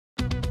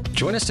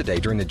Join us today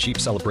during the Jeep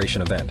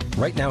Celebration event.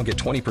 Right now, get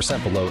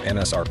 20% below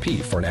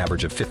MSRP for an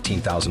average of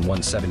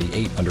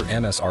 $15,178 under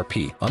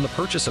MSRP on the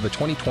purchase of a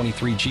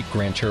 2023 Jeep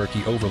Grand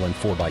Cherokee Overland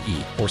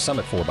 4xE or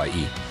Summit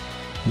 4xE.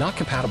 Not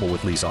compatible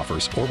with lease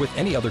offers or with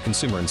any other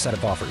consumer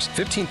incentive offers.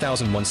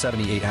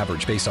 $15,178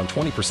 average based on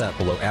 20%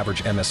 below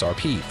average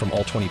MSRP from all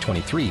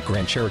 2023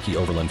 Grand Cherokee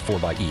Overland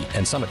 4xE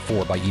and Summit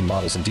 4xE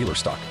models in dealer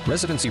stock.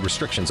 Residency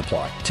restrictions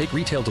apply. Take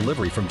retail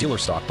delivery from dealer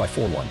stock by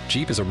 4/1.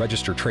 Jeep is a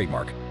registered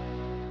trademark.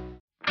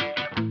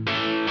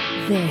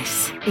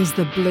 This is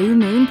the Blue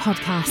Moon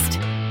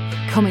Podcast.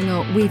 Coming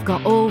up, we've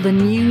got all the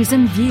news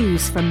and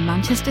views from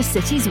Manchester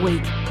City's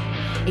week.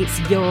 It's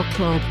your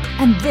club,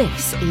 and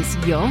this is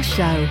your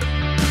show.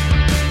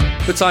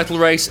 The title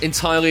race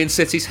entirely in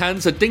City's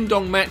hands. A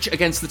ding-dong match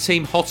against the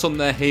team hot on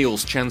their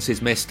heels. Chances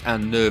missed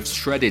and nerves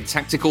shredded.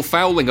 Tactical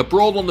fouling, a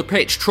brawl on the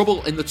pitch,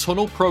 trouble in the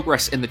tunnel,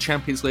 progress in the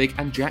Champions League,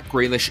 and Jack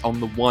Grealish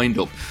on the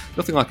wind-up.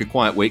 Nothing like a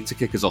quiet week to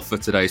kick us off for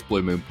today's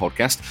Blue Moon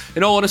podcast.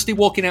 In all honesty,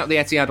 walking out the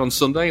Etihad on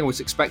Sunday, I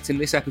was expecting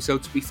this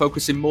episode to be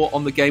focusing more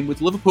on the game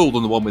with Liverpool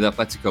than the one with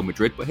Atletico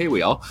Madrid, but here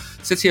we are.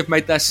 City have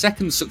made their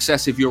second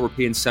successive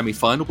European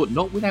semi-final, but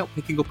not without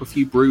picking up a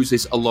few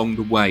bruises along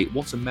the way.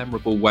 What a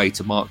memorable way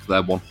to mark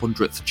their 100th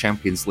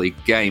Champions League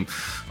game.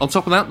 On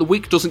top of that, the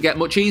week doesn't get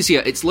much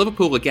easier. It's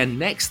Liverpool again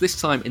next, this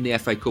time in the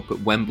FA Cup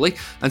at Wembley,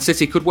 and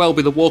City could well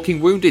be the walking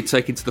wounded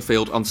taken to the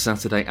field on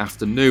Saturday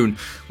afternoon.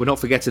 We're not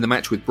forgetting the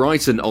match with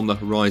Brighton on the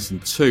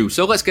horizon too.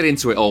 So let's get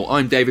into it all.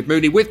 I'm David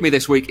Mooney. With me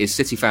this week is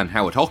City fan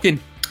Howard Hockin.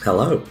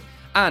 Hello.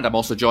 And I'm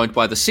also joined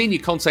by the senior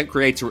content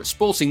creator at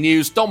Sporting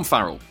News, Dom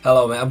Farrell.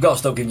 Hello, mate. I've got to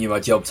stop giving you my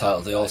job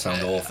titles. They all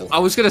sound awful. I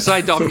was going to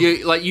say, Dom,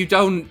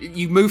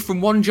 you move from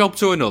one job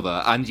to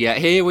another, and yet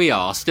here we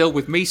are, still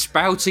with me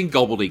spouting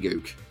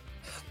gobbledygook.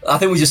 I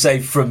think we just say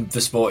from the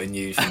Sporting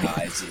News.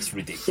 It's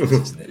ridiculous,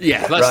 isn't it?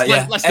 Yeah,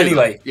 let's do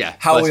anyway, that. Yeah,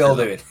 how are we all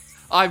doing?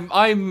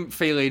 I'm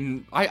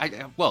feeling.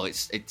 Well,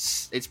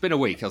 it's been a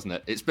week, hasn't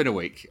it? It's been a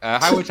week.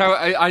 Howard,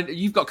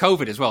 you've got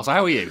COVID as well. So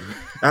how are you?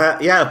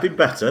 Yeah, I've been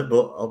better,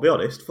 but I'll be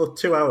honest. For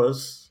 2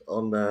 hours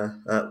on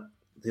the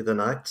other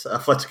night,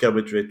 Atletico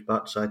Madrid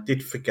match, I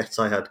did forget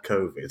I had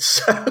COVID.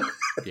 So,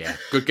 yeah,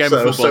 good game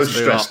of football. So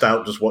stressed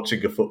out just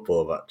watching a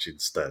football match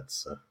instead.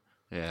 So.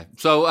 Yeah.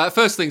 So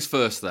first things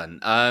first, then.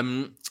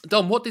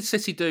 Dom, what did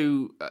City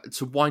do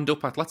to wind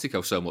up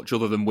Atletico so much,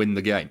 other than win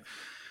the game?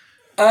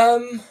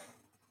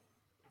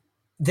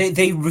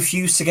 They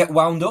refuse to get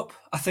wound up,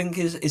 I think,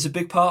 is a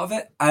big part of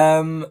it.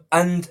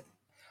 And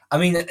I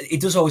mean, it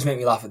does always make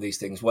me laugh at these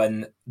things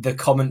when the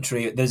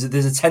commentary, there's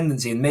a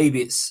tendency, and maybe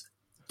it's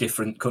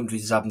different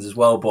countries this happens as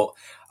well, but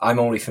I'm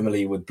only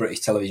familiar with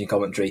British television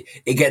commentary.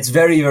 It gets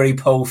very, very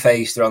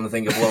po-faced around the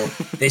thing of, well,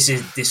 this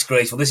is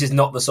disgraceful. This is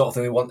not the sort of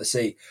thing we want to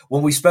see.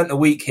 When we spent a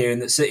week hearing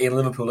that City and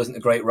Liverpool isn't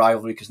a great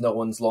rivalry because no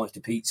one's launched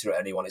a pizza at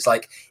anyone, it's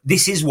like,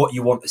 this is what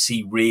you want to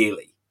see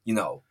really,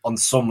 on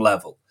some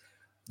level.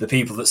 The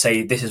people that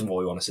say this isn't what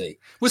we want to see.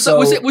 Was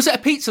it a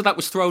pizza that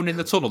was thrown in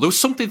the tunnel? There was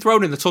something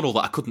thrown in the tunnel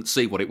that I couldn't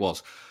see what it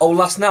was. Oh,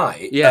 last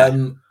night? Yeah.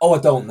 I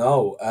don't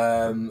know.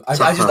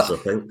 Tapas, I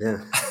think, yeah.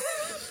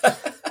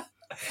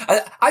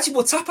 Actually,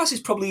 tapas is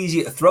probably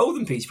easier to throw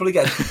than pizza. You probably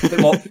get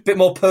a bit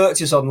more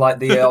purchase on on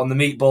the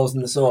meatballs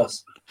and the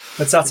sauce.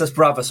 Patatas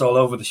bravas all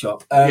over the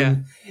shop.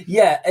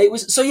 It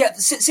was. So yeah,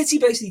 City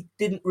basically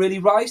didn't really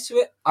rise to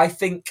it. I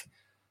think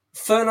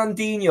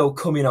Fernandinho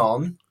coming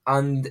on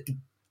and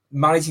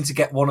managing to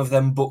get one of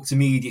them booked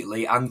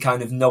immediately and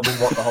kind of knowing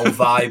what the whole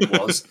vibe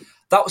was,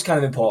 that was kind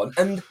of important.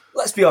 And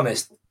let's be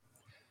honest,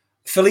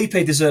 Felipe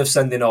deserves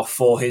sending off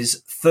for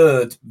his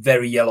third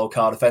very yellow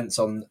card offence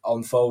on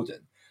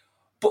Foden.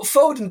 But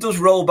Foden does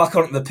roll back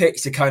onto the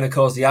pitch to kind of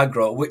cause the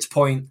aggro, at which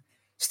point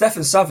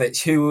Stefan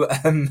Savic, who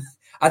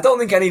I don't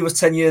think any of us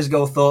 10 years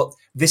ago thought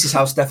this is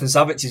how Stefan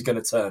Savic is going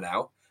to turn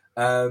out,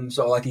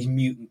 sort of like his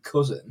mutant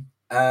cousin.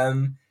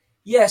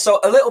 So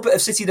a little bit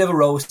of City never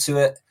rose to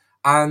it,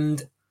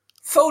 and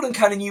Foden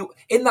kind of knew,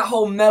 in that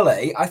whole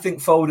melee, I think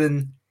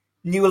Foden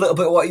knew a little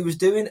bit what he was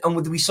doing,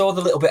 and we saw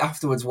the little bit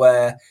afterwards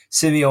where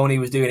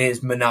Simeone was doing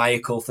his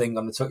maniacal thing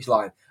on the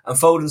touchline, and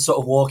Foden sort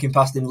of walking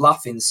past him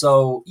laughing.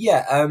 So,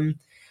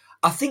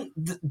 I think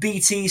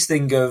BT's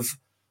thing of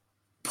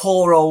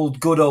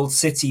good old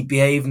City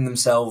behaving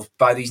themselves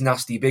by these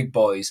nasty big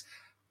boys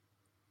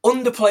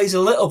underplays a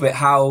little bit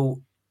how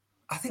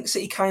I think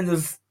City kind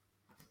of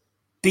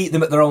beat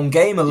them at their own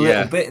game a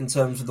little bit in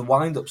terms of the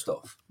wind-up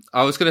stuff.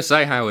 I was going to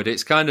say, Howard,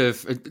 it's kind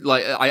of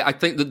like I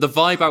think that the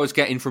vibe I was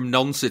getting from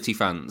non-City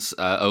fans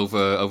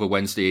over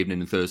Wednesday evening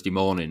and Thursday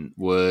morning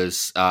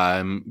was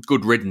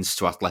good riddance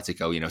to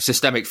Atletico.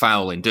 Systemic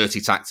fouling,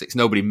 dirty tactics.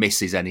 Nobody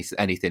misses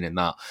anything in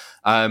that.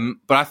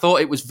 But I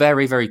thought it was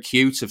very, very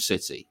cute of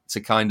City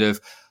to kind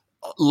of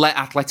let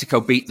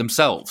Atletico beat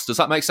themselves. Does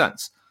that make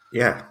sense?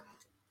 Yeah,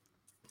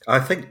 I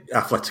think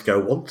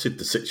Atletico wanted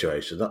the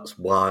situation. That's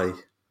why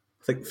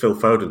I think Phil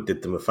Foden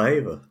did them a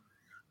favour.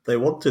 They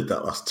wanted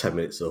that last 10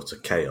 minutes sort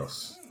of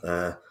chaos.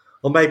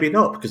 Or maybe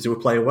not, because they were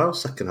playing well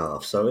second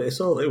half. So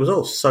it was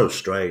all so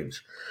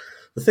strange.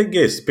 The thing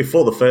is,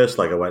 before the first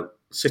leg, I went,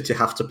 City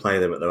have to play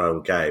them at their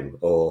own game,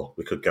 or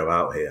we could go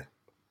out here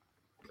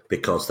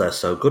because they're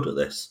so good at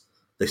this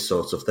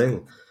sort of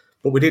thing.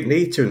 But we didn't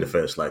need to in the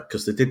first leg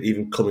because they didn't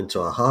even come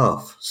into our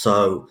half,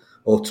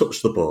 or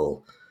touch the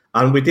ball.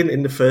 And we didn't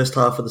in the first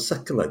half of the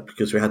second leg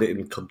because we had it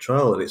in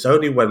control. And it's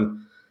only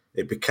when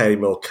it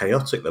became more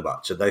chaotic, the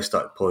match, and they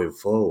started pulling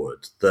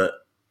forward, that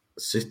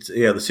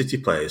the City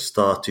players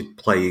started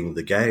playing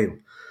the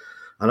game.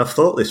 And I've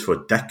thought this for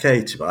a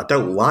decade, but I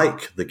don't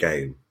like the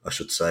game. I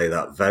should say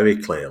that very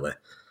clearly.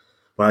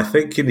 But I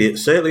think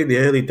certainly in the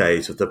early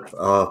days of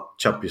our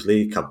Champions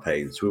League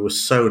campaigns, we were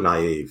so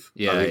naive.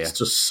 It's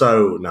just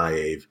so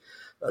naive.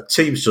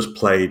 Teams just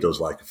played us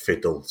like a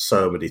fiddle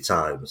so many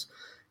times.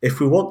 If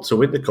we want to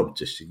win the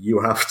competition,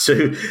 you have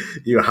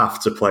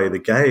to play the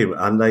game,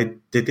 and they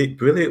did it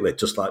brilliantly.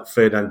 Just like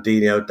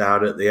Fernandinho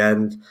down at the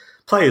end,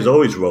 players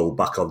always roll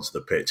back onto the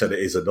pitch, and it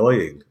is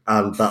annoying,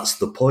 and that's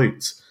the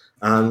point.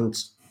 And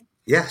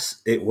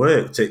yes, it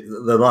worked.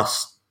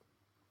 There's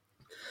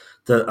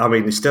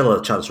still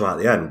a chance right at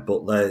the end,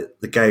 but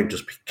the game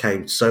just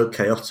became so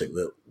chaotic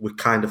that we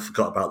kind of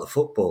forgot about the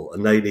football,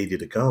 and they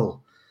needed a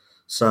goal.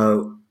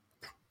 So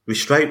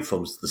restraint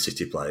from the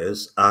City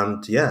players,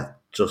 and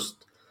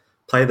just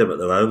play them at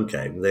their own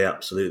game. They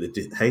absolutely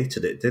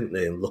hated it, didn't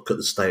they? And look at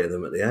the state of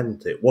them at the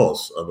end. It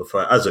was, I'm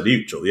afraid, as a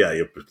neutral,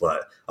 you'd be like,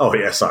 oh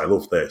yes, I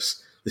love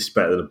this. This is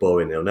better than a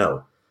boring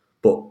 0-0.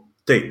 But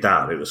deep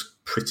down, it was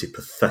pretty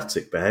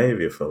pathetic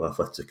behaviour from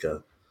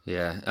Atletico.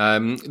 Yeah,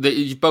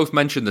 you both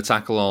mentioned the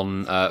tackle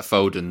on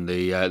Foden,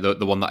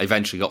 the one that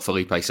eventually got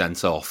Felipe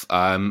sent off.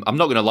 I'm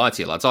not going to lie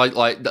to you, lads. I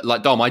like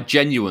Dom. I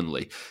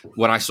genuinely,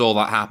 when I saw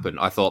that happen,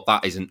 I thought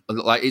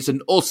it's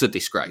an utter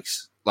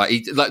disgrace.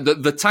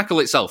 The tackle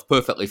itself,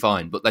 perfectly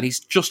fine, but then he's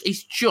just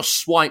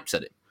swiped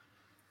at it.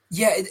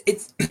 Yeah,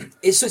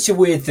 it's such a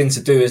weird thing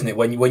to do, isn't it?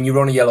 When you're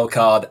on a yellow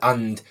card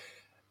and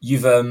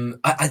you've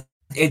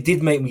it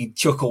did make me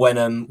chuckle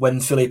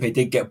when Felipe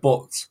did get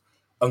booked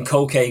and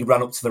Koke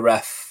ran up to the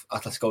ref,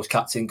 Atletico's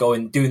captain,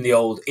 doing the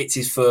old "it's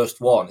his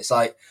first one." It's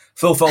like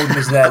Phil Foden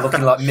is there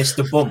looking like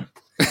Mr. Bump.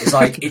 It's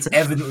like it's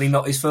evidently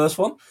not his first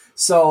one.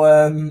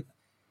 So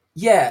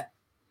yeah.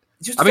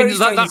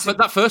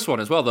 That first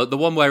one as well, the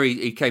one where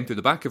he came through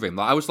the back of him,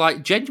 I was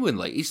like,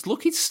 genuinely, he's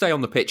lucky to stay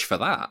on the pitch for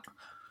that.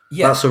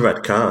 Yeah, that's a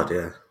red card.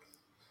 Yeah.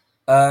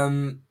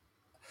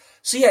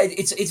 So yeah,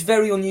 it's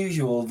very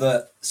unusual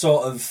that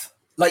sort of,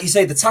 like you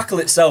say, the tackle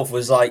itself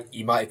was like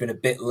he might have been a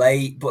bit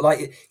late, but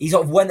like he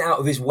sort of went out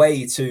of his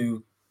way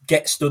to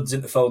get studs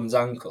into Foden's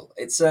ankle.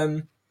 It's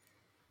and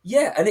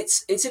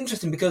it's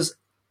interesting because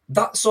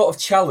that sort of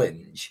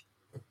challenge,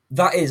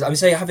 that is, I would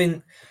say,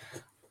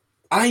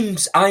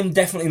 I'm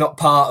definitely not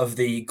part of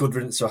the good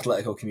riddance to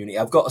Atletico community.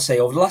 I've got to say,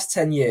 over the last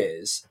 10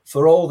 years,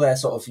 for all their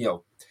sort of,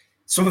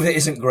 some of it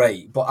isn't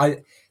great, but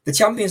the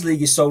Champions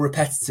League is so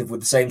repetitive with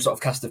the same sort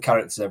of cast of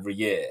characters every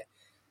year.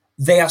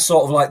 They are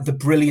sort of like the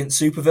brilliant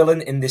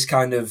supervillain in this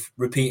kind of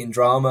repeating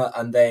drama,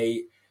 and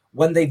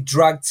when they've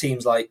dragged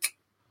teams like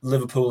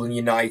Liverpool and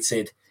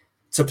United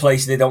to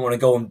places they don't want to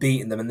go and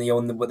beaten them, and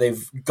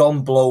they've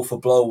gone blow for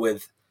blow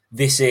with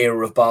this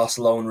era of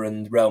Barcelona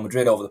and Real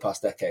Madrid over the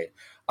past decade.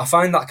 I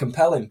find that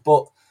compelling,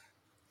 but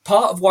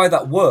part of why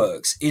that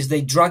works is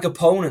they drag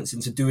opponents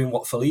into doing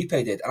what Felipe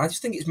did. And I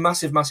just think it's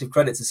massive, massive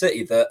credit to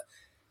City that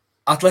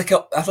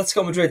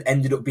Atletico Madrid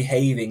ended up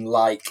behaving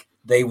like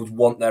they would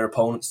want their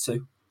opponents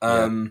to.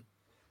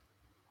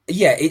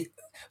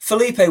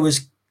 Felipe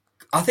was,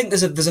 I think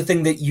there's a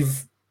thing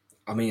that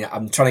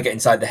I'm trying to get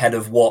inside the head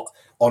of what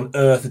on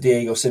earth the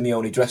Diego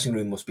Simeone dressing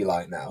room must be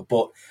like now,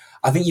 but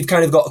I think you've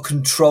kind of got to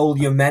control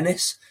your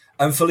menace.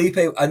 And Felipe,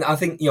 and I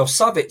think,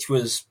 Savic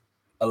was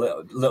a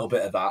little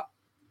bit of that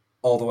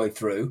all the way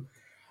through.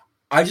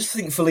 I just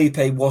think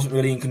Felipe wasn't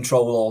really in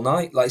control all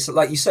night.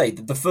 Like you say,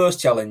 the first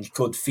challenge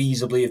could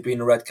feasibly have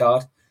been a red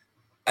card,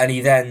 and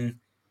he then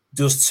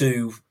does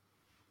two.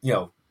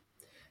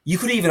 You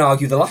could even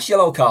argue the last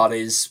yellow card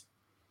is.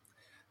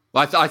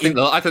 I think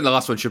the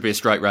last one should be a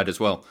straight red as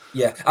well.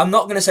 Yeah, I'm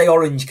not going to say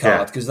orange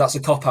card because that's a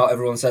cop out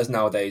everyone says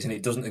nowadays, and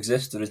it doesn't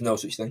exist. There is no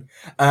such thing.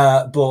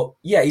 But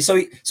yeah, so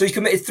he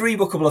committed 3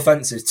 bookable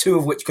offences, 2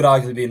 of which could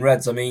arguably be in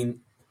reds. I mean,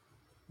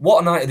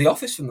 what a night at the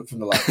office from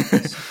the lad.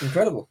 It's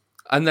incredible.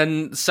 And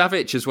then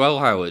Savic as well,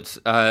 Howard.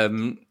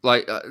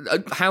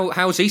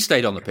 How's he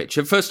stayed on the pitch?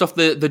 First off,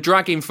 the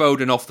dragging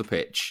Foden off the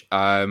pitch.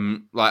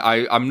 I'm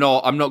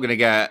not going to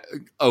get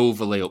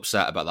overly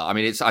upset about that. I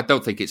mean, I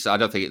don't think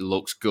it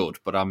looks good,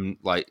 but I'm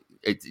like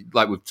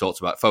we've talked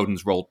about.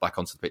 Foden's rolled back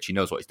onto the pitch. He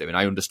knows what he's doing.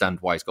 I understand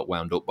why he's got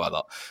wound up by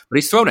that, but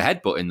he's thrown a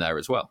headbutt in there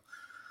as well.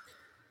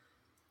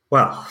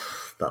 Well,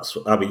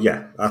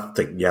 I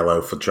think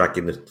yellow for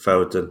dragging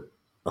Foden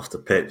off the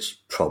pitch,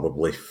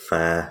 probably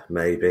fair,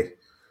 maybe.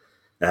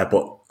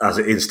 But as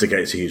it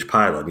instigates a huge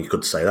pile-on, you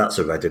could say that's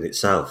a red in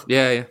itself.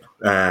 Yeah.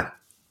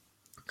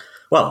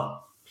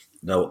 Well,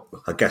 no,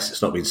 I guess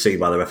it's not been seen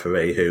by the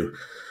referee, who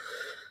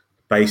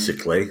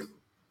basically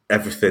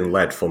everything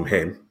led from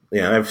him.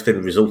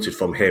 Everything resulted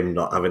from him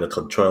not having a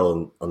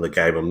control on the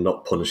game and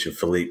not punishing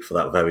Philippe for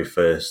that very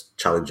first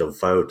challenge on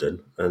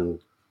Foden.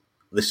 And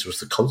this was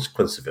the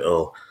consequence of it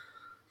all.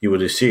 You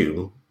would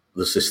assume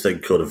there's this thing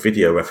called a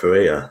video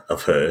referee,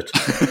 I've heard,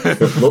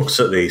 that looks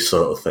at these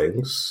sort of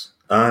things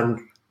and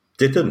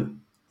didn't.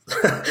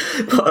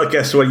 But I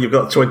guess when you've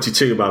got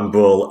 22-man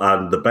brawl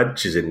and the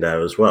bench is in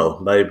there as well,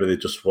 maybe they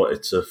just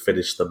wanted to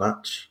finish the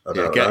match.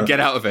 Get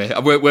out of here.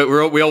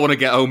 We all want to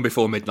get home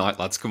before midnight,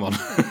 lads. Come on.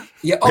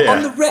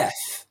 On the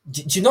ref,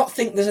 do you not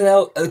think there's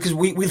an because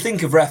we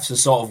think of refs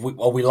as sort of,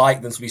 or we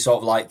like them to be sort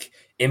of like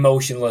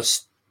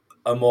emotionless,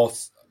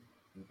 amortitrons.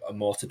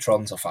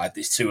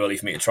 It's too early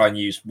for me to try and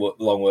use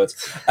long words.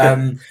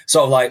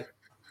 Sort of like,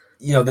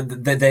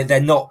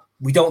 they're not.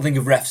 We don't think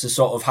of refs as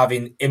sort of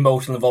having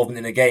emotional involvement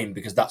in a game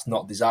because that's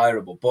not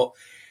desirable. But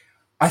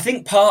I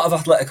think part of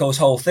Atletico's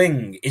whole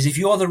thing is if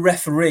you're the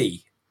refereeing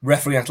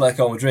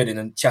Atletico Madrid in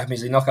a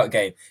Champions League knockout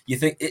game, you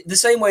think the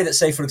same way that,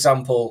 say, for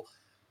example,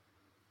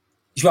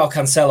 Joao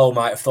Cancelo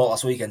might have thought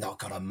last weekend, oh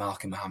God, I'm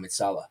marking Mohamed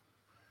Salah.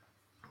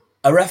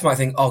 A ref might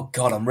think, oh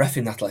God, I'm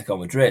reffing Atletico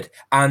Madrid.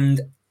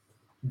 And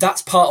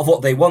that's part of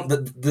what they want.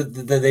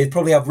 They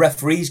probably have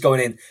referees going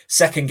in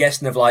second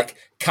guessing of like,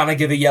 can I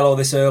give a yellow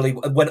this early?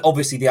 When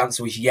obviously the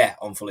answer is yeah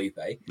on Felipe.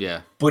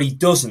 Yeah. But he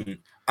doesn't.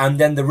 And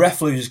then the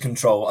ref loses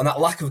control. And that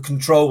lack of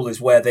control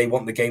is where they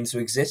want the game to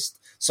exist.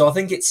 So I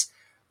think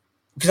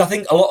because I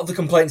think a lot of the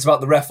complaints about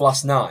the ref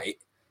last night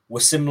were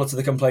similar to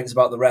the complaints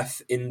about the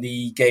ref in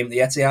the game at the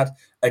Etihad.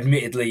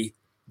 Admittedly,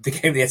 the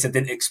game at the Etihad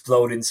didn't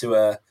explode into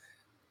a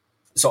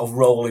sort of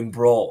rolling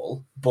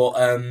brawl. But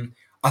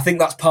I think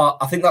that's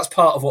part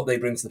of what they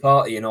bring to the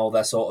party and all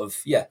their sort of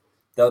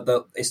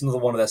it's another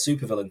one of their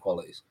supervillain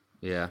qualities.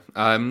 Yeah.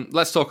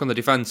 Let's talk on the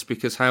defence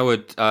because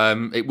Howard,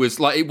 it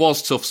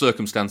was tough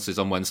circumstances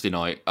on Wednesday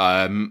night,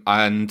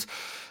 and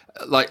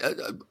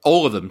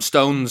all of them,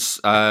 Stones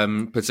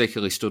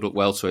particularly stood up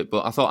well to it.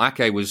 But I thought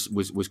Ake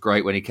was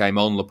great when he came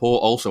on.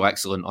 Laporte also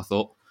excellent, I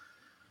thought.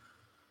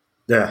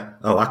 Yeah.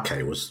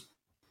 Ake was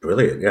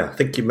brilliant. Yeah, I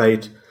think he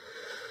made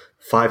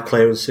 5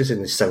 clearances in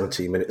his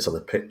 17 minutes on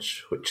the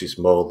pitch, which is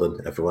more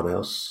than everyone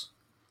else,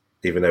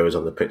 even though he was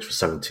on the pitch for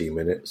 17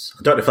 minutes.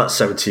 I don't know if that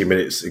 17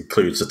 minutes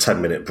includes a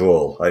 10-minute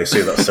brawl. I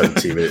assume that's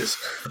 17 minutes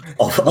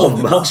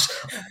of match.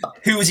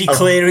 Who was he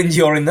clearing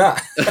during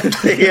that?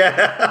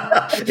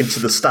 Yeah, into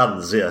the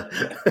stands, yeah.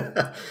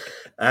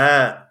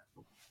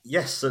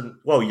 Yes,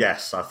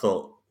 I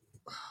thought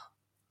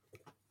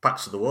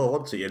backs to the wall,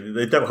 wasn't it?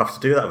 They don't have to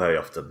do that very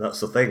often. That's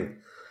the thing.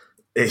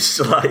 It's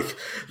like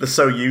they're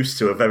so used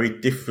to a very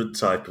different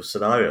type of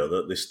scenario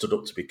that they stood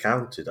up to be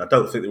counted. I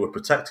don't think they were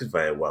protected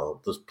very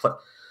well.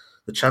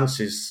 The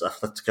chances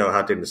Atletico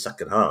had in the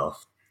second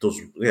half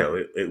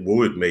it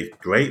worried me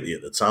greatly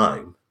at the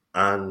time,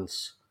 and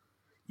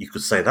you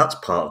could say that's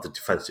part of the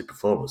defensive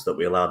performance that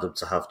we allowed them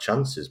to have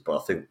chances. But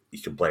I think you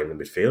can blame the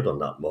midfield on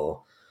that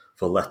more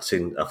for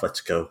letting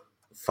Atletico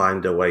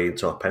find a way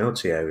into our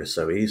penalty area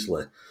so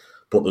easily.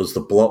 But there was the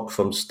block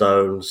from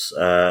Stones.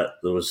 There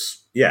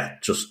was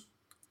just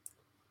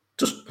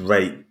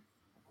great,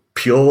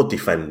 pure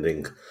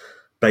defending,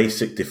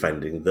 basic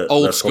defending.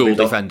 Old school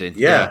defending.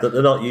 That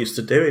they're not used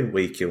to doing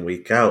week in,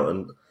 week out.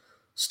 And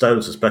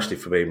Stones, especially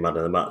for being man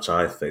of the match,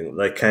 I think,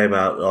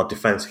 our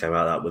defence came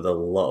out of that with a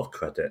lot of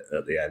credit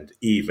at the end,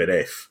 even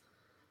if,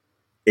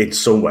 in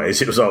some ways,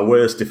 it was our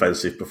worst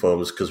defensive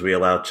performance because we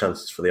allowed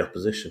chances for the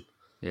opposition.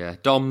 Yeah,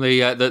 Dom,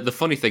 the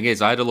funny thing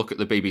is, I had a look at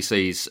the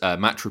BBC's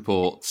match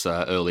reports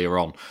earlier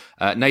on.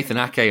 Nathan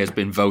Ake has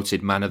been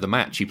voted man of the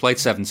match. He played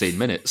 17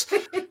 minutes.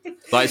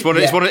 It's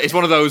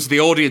one of those, the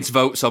audience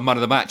votes on man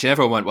of the match, and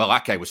everyone went, well,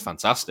 Ake was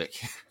fantastic.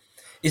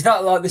 Is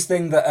that like this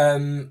thing that,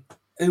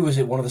 who was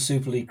it, one of the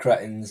Super League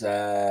cretins,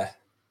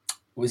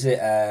 was it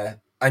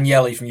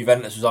Agnelli from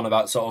Juventus was on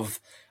about sort of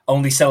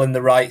only selling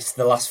the rights to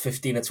the last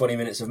 15 or 20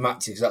 minutes of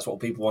matches because that's what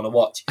people want to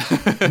watch.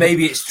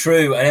 Maybe it's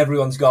true, and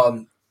everyone's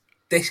gone,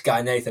 this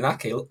guy, Nathan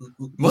Ake,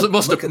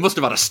 must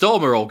have had a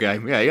stormer all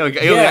game. Yeah, he only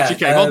actually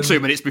came on 2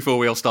 minutes before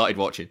we all started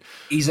watching.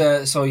 He's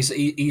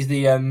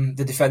the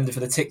defender for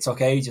the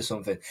TikTok age or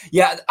something.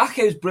 Yeah, Ake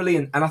is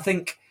brilliant, and I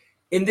think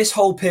in this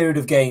whole period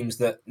of games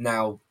that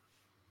now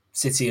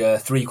City are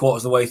 3/4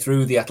 of the way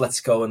through the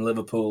Atletico and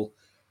Liverpool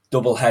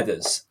double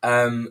headers,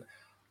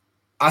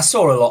 I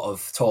saw a lot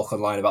of talk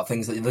online about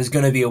things that there's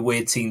going to be a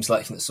weird team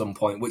selection at some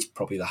point, which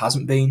probably there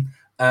hasn't been.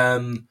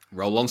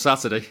 Roll on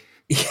Saturday.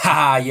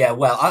 Yeah.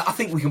 Well, I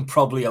think we can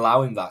probably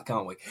allow him that,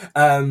 can't we?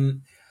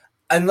 And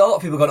a lot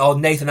of people are going, oh,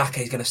 Nathan Ake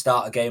is going to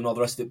start a game and all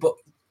the rest of it. But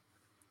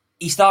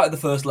he started the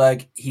first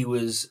leg. He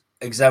was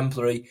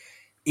exemplary.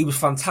 He was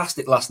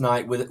fantastic last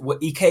night.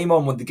 He came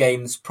on with the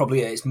game's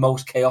probably at its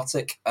most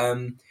chaotic.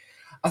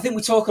 I think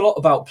we talk a lot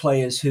about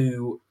players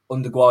who,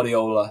 under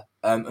Guardiola,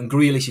 and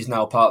Grealish is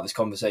now part of this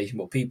conversation,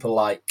 but people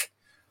like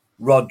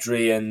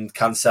Rodri and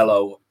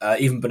Cancelo,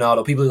 even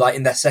Bernardo, people who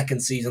in their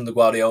second season under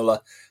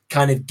Guardiola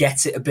kind of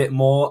get it a bit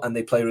more and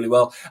they play really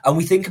well. And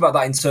we think about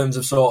that in terms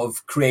of sort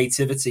of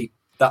creativity,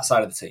 that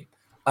side of the team.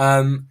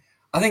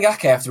 I think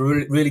Ake, after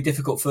a really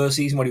difficult first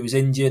season when he was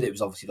injured, it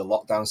was obviously the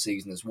lockdown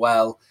season as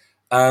well.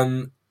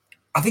 I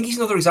think he's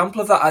another example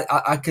of that.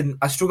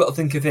 I struggle to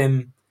think of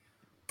him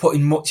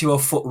putting much of a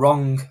foot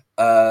wrong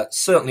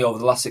certainly over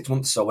the last 6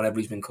 months or so, whenever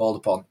he's been called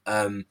upon.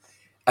 And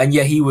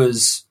yeah, he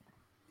was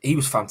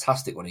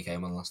fantastic when he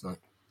came on last night.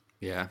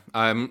 Yeah.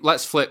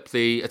 Let's flip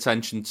the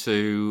attention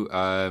to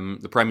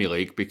the Premier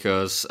League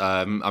because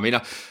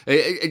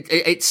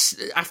it's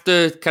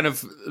after kind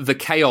of the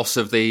chaos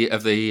of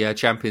the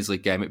Champions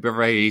League game. It'd be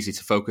very easy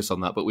to focus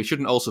on that, but we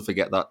shouldn't also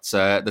forget that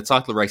the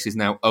title race is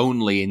now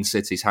only in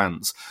City's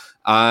hands.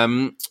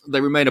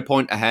 They remain a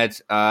point ahead.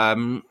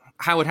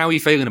 Howard, how are you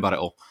feeling about it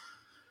all?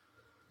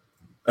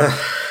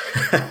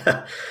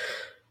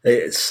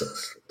 It's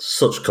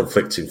such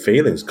conflicting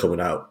feelings coming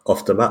out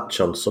off the match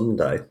on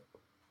Sunday.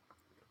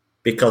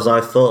 Because I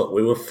thought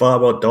we were far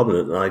more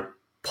dominant than I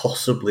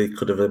possibly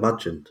could have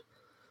imagined.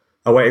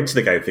 I went into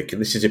the game thinking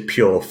this is a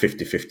pure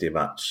 50-50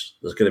 match.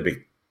 It's going to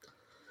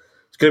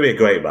be a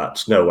great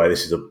match. No way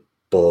this is a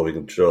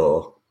boring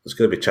draw. There's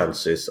going to be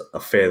chances. I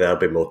fear they'll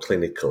be more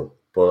clinical,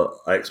 but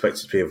I expect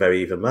it to be a very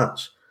even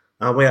match.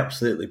 And we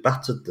absolutely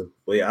battered them.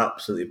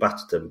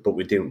 But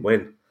we didn't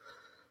win.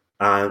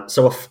 And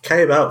so I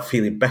came out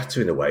feeling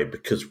better in a way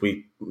because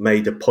we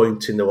made a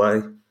point in the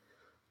way.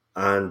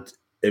 And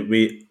it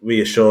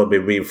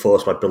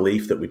reinforced my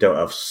belief that we don't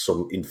have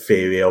some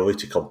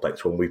inferiority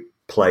complex when we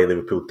play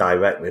Liverpool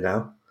directly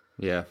now.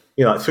 Yeah.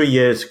 You know, like 3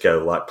 years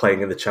ago, like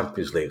playing in the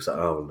Champions League, it's like,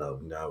 oh,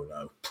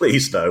 no,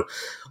 please no.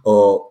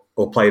 Or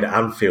playing at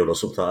Anfield or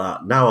something like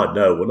that. Now I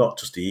know we're not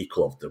just the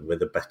equal of them, we're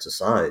the better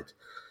side.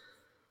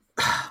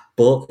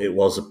 But it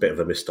was a bit of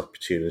a missed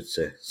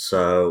opportunity.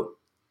 So,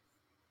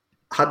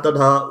 hand on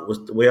heart,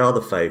 we are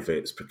the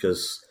favourites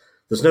because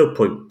there's no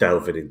point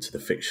delving into the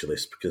fixture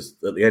list because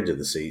at the end of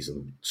the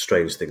season,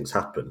 strange things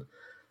happen.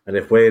 And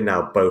if we're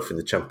now both in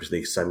the Champions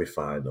League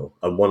semi-final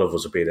and one of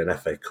us will be in an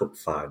FA Cup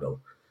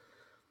final,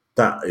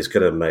 that is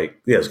going to make...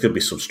 Yeah, there's going to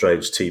be some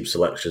strange team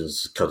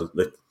selections.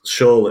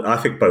 Surely, I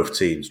think both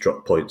teams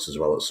drop points as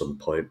well at some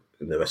point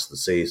in the rest of the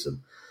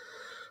season.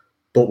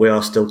 But we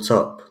are still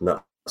top, and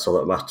that's all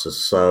that matters.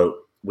 So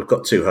we've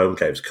got 2 home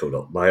games coming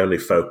up. My only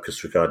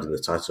focus regarding the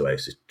title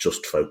race is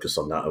just focus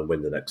on that and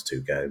win the next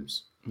 2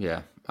 games.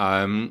 Yeah.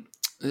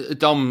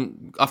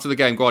 Dom, after the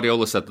game,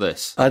 Guardiola said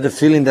this. I had a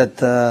feeling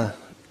that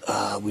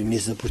we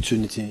missed the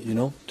opportunity,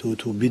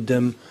 to beat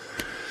them.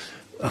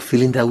 A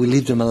feeling that we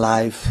leave them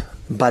alive.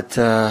 But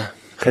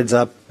heads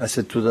up, I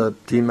said to the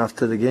team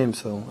after the game,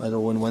 so I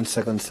don't want 1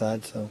 second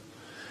sad.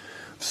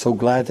 So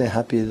glad and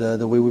happy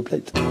the way we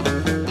played.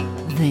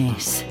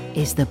 This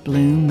is the Blue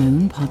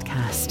Moon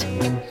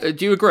Podcast.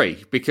 Do you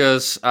agree?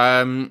 Because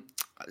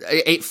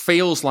it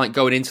feels like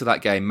going into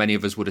that game, many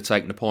of us would have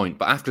taken a point.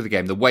 But after the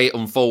game, the way it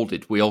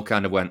unfolded, we all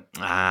kind of went,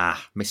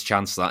 missed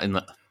chance that, isn't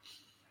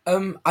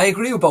it? I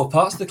agree with both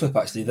parts of the clip,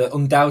 actually. That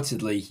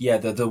undoubtedly,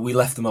 the we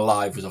left them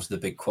alive was obviously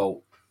the big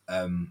quote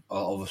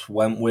all of us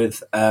went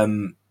with.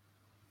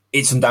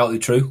 It's undoubtedly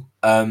true.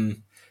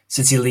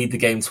 City lead the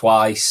game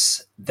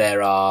twice.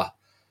 There are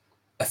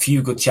a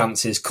few good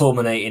chances,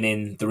 culminating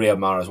in the Riyad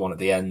Mahrez one at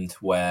the end,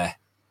 where,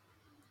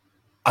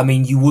 I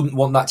mean, you wouldn't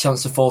want that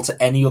chance to fall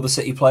to any other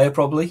City player,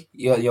 probably.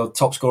 Your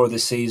top scorer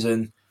this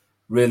season,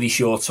 really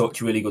sure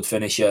touch, really good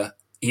finisher.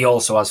 He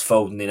also has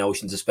Foden in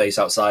oceans of space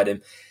outside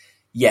him.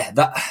 Yeah,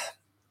 that.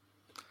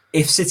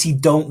 If City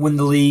don't win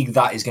the league,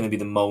 that is going to be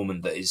the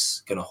moment that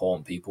is going to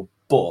haunt people.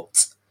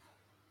 But,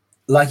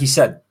 like you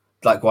said,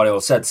 like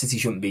Guardiola said, City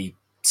shouldn't be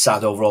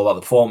sad overall about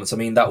the performance. I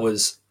mean, that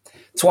was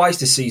twice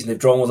this season they've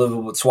drawn with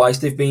Liverpool, but twice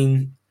they've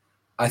been,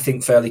 I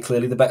think, fairly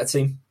clearly the better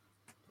team.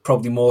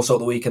 Probably more so at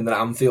the weekend than at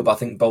Anfield, but I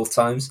think both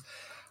times.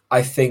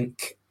 I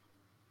think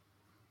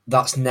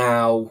that's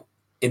now,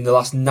 in the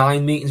last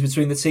 9 meetings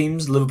between the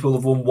teams, Liverpool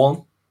have won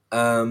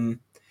 1.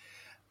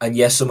 And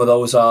yes, some of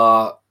those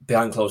are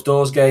behind closed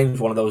doors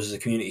games. One of those is a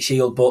Community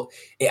Shield, but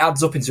it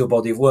adds up into a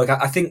body of work.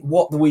 I think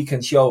what the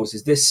weekend shows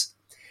is this: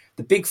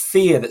 the big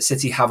fear that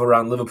City have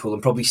around Liverpool,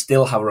 and probably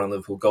still have around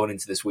Liverpool going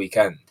into this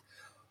weekend,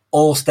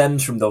 all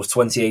stems from those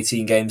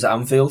 2018 games at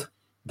Anfield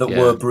that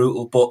were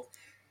brutal. But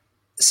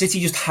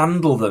City just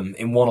handle them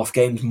in one-off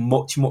games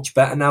much, much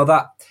better now.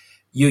 That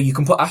you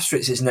can put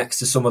asterisks next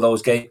to some of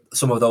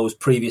those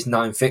previous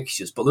 9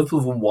 fixtures, but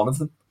Liverpool have won 1 of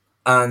them,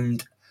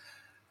 and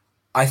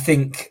I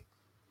think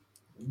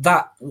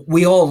that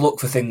we all look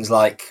for things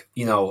like,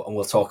 and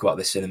we'll talk about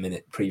this in a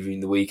minute,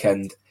 previewing the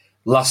weekend.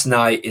 Last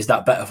night, is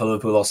that better for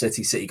Liverpool or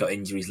City? City got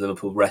injuries,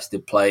 Liverpool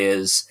rested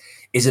players.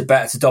 Is it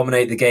better to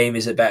dominate the game?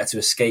 Is it better to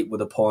escape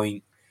with a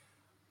point?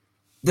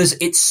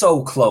 It's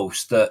so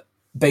close that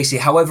basically,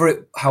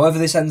 however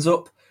this ends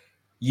up,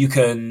 you'll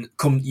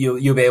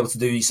be able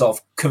to sort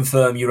of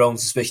confirm your own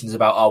suspicions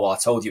about, I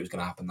told you it was going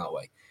to happen that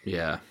way.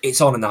 Yeah.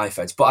 It's on a knife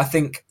edge. But I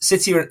think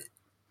City are,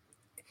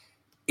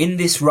 in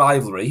this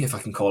rivalry, if I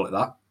can call it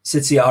that,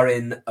 City are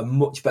in a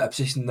much better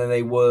position than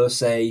they were,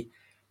 say,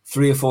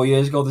 3 or 4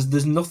 years ago.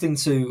 There's nothing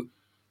to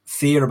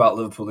fear about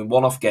Liverpool in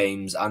one-off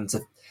games, and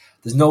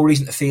there's no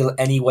reason to feel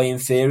any way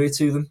inferior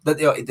to them.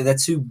 They're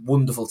 2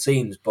 wonderful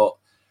teams, but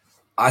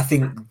I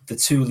think the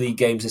 2 league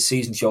games this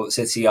season show that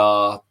City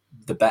are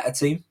the better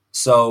team.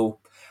 So,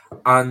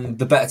 and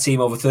the better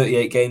team over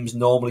 38 games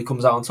normally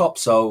comes out on top.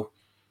 So,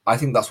 I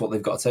think that's what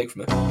they've got to take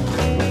from it.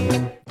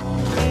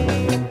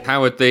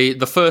 Howard, the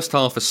first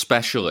half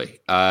especially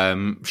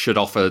should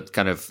offer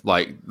kind of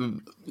like,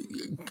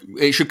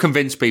 it should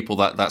convince people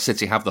that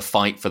City have the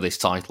fight for this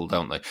title,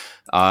 don't they?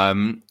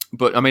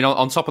 But I mean,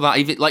 on top of that,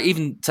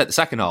 even take the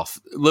second half,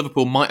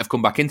 Liverpool might have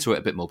come back into it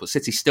a bit more, but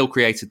City still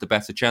created the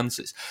better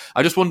chances.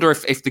 I just wonder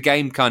if the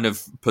game kind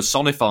of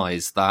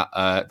personifies that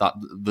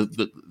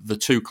the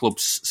two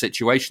clubs'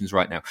 situations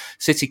right now.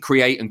 City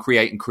create,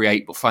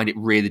 but find it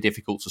really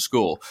difficult to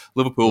score.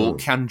 Liverpool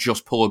can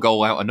just pull a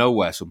goal out of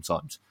nowhere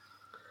sometimes.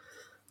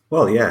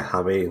 Well, yeah,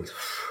 I mean,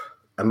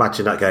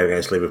 imagine that game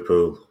against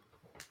Liverpool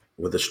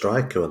with a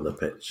striker on the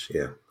pitch.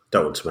 Yeah,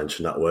 don't want to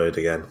mention that word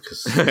again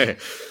because.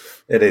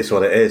 It is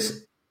what it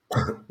is.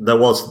 That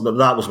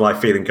was my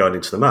feeling going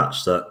into the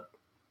match, that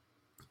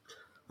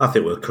I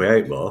think we'll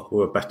create more.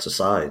 We're a better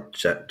side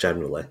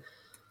generally,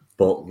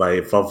 but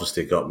they've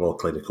obviously got more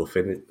clinical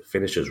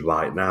finishers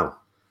right now.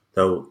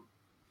 Though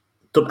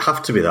don't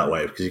have to be that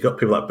way because you've got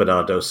people like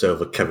Bernardo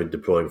Silva, Kevin De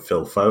Bruyne,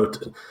 Phil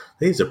Foden.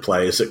 These are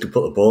players that can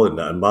put the ball in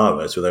there, and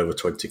Mahrez with over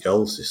 20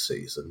 goals this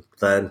season.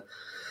 Then.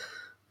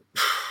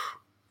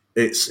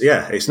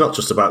 It's not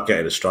just about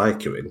getting a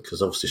striker in,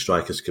 because obviously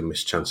strikers can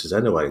miss chances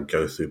anyway and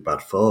go through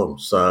bad form.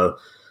 So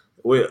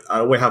we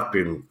have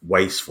been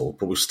wasteful,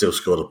 but we've still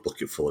scored a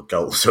bucket full of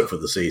goals over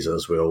the season,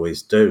 as we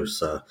always do.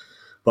 So,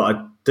 but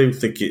I do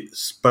think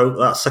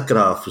that second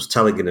half was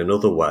telling in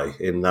another way,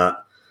 in that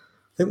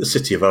I think the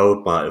City of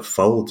old might have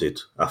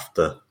folded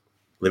after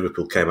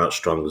Liverpool came out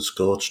strong and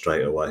scored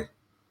straight away.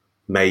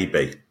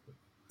 Maybe,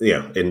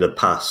 in the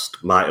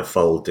past might have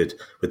folded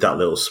with that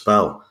little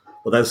spell.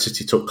 But then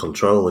City took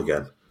control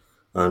again.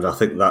 And I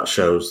think that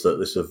shows that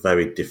this is a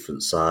very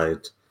different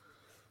side.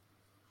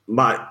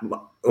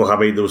 There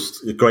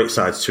was great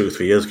sides 2 or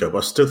 3 years ago, but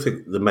I still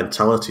think the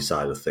mentality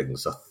side of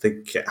things, I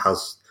think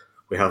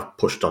we have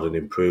pushed on and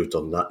improved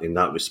on that in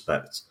that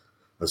respect.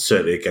 And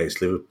certainly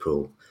against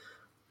Liverpool,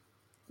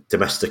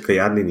 domestically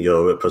and in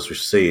Europe, as we've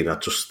seen, I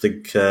just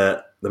think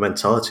the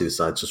mentality of the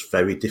side is just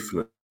very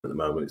different at the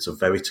moment. It's a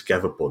very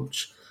together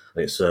bunch.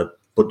 And it's a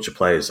bunch of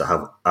players that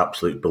have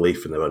absolute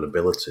belief in their own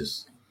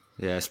abilities.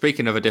 Yeah,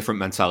 speaking of a different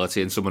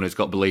mentality and someone who's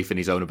got belief in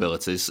his own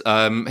abilities,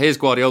 here's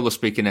Guardiola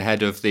speaking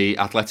ahead of the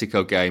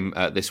Atletico game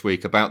this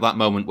week about that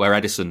moment where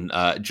Edison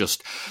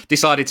just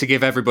decided to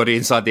give everybody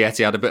inside the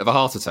Etihad a bit of a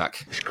heart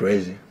attack. It's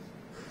crazy.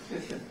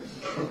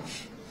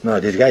 No,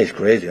 this guy is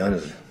crazy,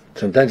 honestly.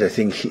 Sometimes I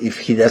think if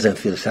he doesn't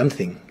feel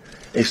something,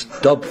 it's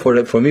tough for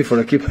me, for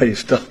a keeper,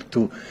 it's tough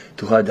to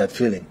have that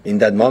feeling. In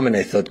that moment,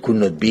 I thought could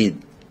not be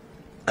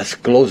as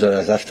closer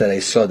as after I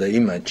saw the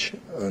image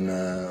on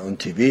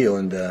TV,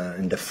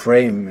 in the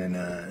frame, and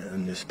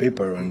on this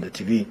paper, on the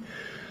TV,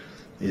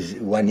 is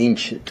 1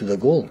 inch to the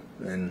goal,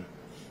 and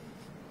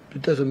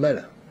it doesn't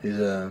matter.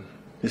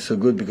 He's so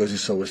good because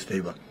he's so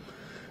stable,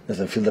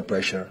 doesn't feel the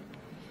pressure,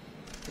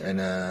 and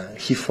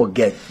he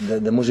forget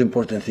the most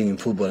important thing in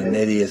football. And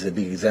Eddie is a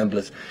big example.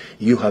 Is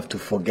you have to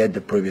forget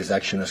the previous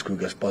action as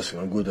quick as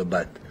possible, good or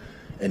bad,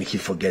 and he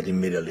forget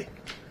immediately.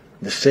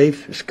 The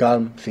safe is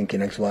calm, thinking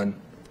next one.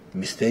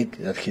 Mistake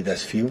that he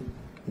does few,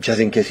 just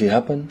in case it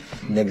happen,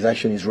 next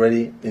action is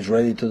ready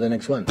to the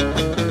next one.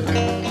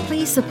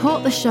 Please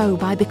support the show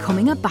by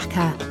becoming a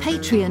backer.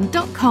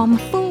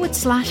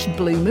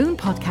 Patreon.com/Blue Moon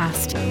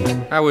Podcast.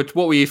 Howard,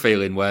 what were you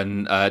feeling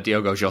when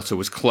Diogo Jota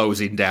was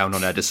closing down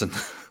on Edison?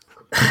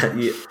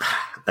 I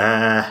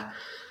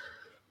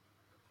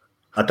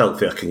don't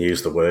think I can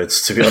use the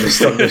words, to be honest,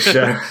 on this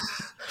show.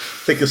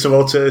 Think of some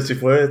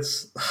alternative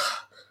words.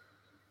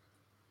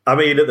 I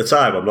mean, at the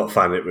time, I'm not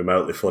finding it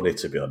remotely funny,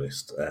 to be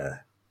honest. It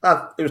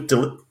was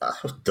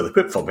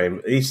deliberate from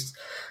him. He's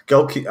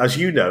goalkeeper, as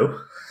you know,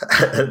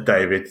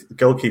 David.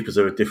 Goalkeepers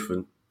are a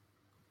different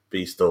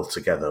beast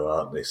altogether,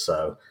 aren't they?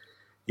 So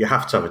you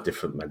have to have a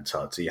different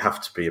mentality. You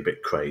have to be a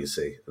bit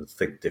crazy and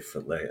think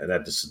differently. And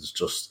Edison's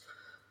just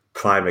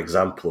prime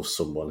example of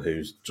someone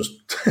who's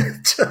just,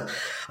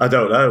 I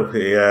don't know,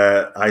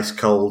 ice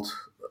cold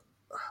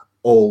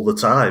all the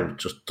time.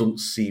 Just doesn't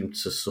seem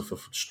to suffer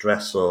from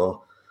stress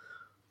or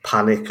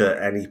panic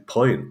at any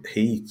point.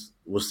 He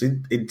was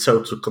in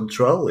total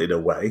control in a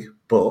way,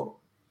 but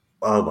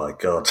oh my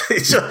God,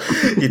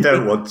 you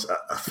don't want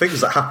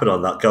things that happen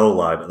on that goal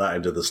line at that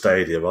end of the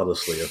stadium.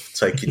 Honestly, have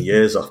taken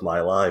years off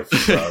my life.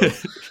 So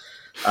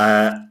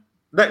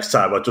next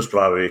time, I'd just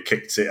rather he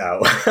kicked it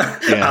out,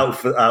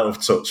 out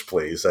of touch,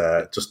 please.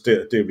 Just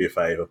do me a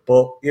favour.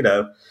 But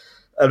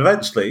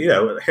eventually,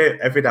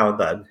 every now and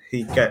then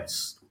he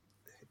pays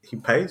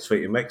for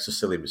it. He makes a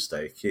silly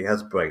mistake. He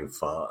has brain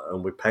fart,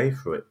 and we pay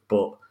for it.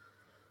 But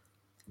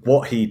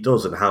what he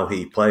does and how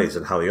he plays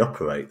and how he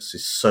operates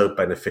is so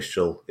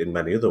beneficial in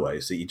many other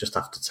ways that you just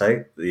have to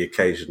take the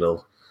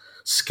occasional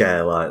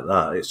scare like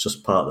that. It's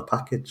just part of the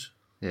package.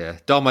 Yeah,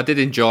 Dom, I did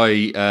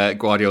enjoy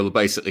Guardiola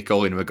basically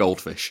calling him a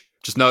goldfish.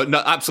 Just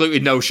absolutely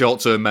no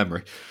short-term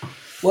memory.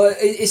 Well,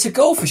 it's a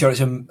goldfish, or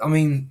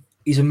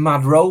he's a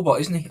mad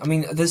robot, isn't he? I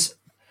mean, there's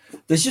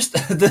just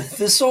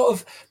the sort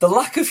of the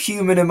lack of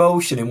human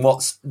emotion in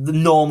what's the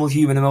normal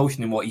human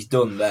emotion in what he's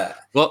done there.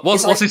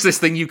 What is this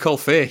thing you call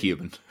fear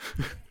human?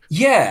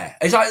 Yeah,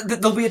 it's like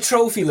there'll be a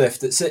trophy lift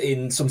that's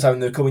in sometime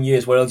in the coming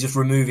years where he'll just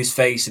remove his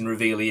face and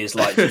reveal he is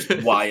like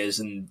just wires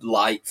and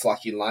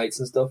flashing lights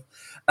and stuff.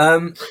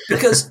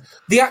 Because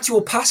the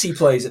actual pass he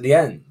plays at the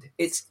end,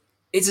 it's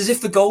as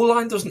if the goal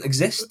line doesn't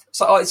exist. It's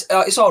like,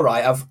 it's all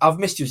right. I've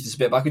misused this a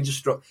bit, but I can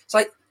just. It's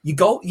like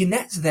your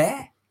net's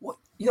there. What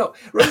do you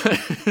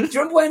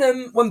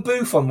remember when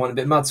Buffon went a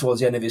bit mad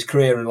towards the end of his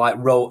career and like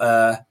wrote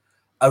a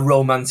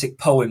romantic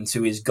poem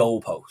to his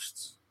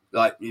goalposts,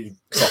 like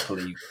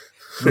properly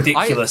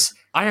ridiculous.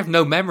 I have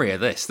no memory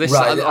of this.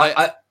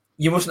 Right,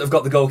 you mustn't have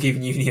got the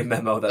goalkeeping union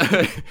memo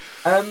then.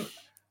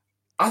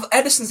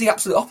 Ederson's the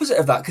absolute opposite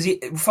of that because he,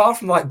 far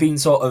from like being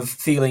sort of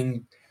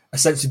feeling a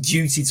sense of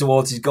duty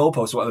towards his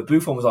goalpost or whatever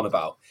Buffon was on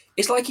about,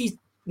 it's like he's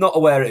not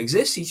aware it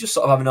exists. He's just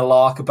sort of having a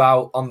lark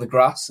about on the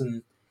grass,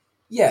 and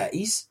yeah,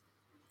 he's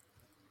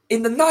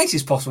in the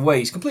nicest possible way.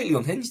 He's completely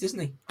unhinged, isn't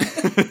he?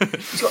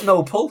 He's got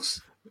no pulse.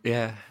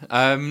 Yeah.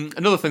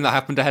 Another thing that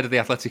happened ahead of the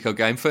Atletico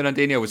game,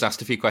 Fernandinho was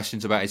asked a few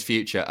questions about his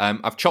future.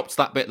 I've chopped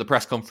that bit of the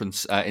press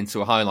conference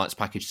into a highlights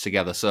package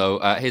together. So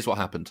here's what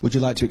happened. Would you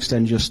like to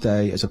extend your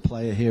stay as a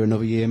player here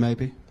another year,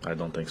 maybe? I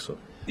don't think so.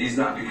 Is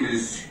that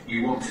because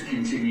you want to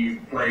continue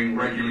playing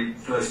regularly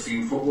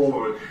first-team football,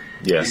 or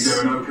yes. Is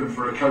there an open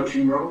for a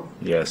coaching role?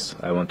 Yes,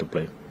 I want to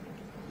play.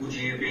 Would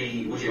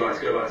you like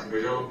to go back to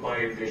Brazil and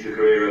play and finish your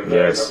career over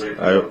yes,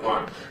 there?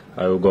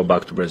 I will go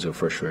back to Brazil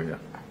for sure, yeah.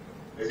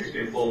 Has this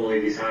been formally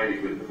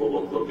decided with the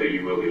football club that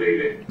you will be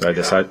leaving? I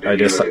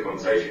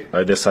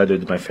decided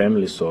with my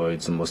family, so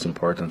it's the most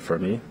important for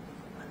me.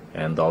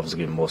 And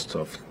obviously most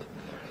of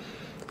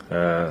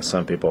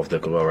some people of the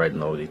club already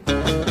know it.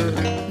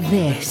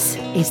 This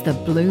is the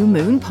Blue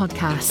Moon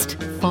Podcast.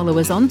 Follow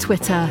us on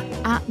Twitter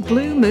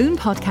 @Blue Moon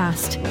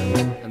Podcast.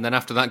 And then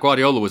after that,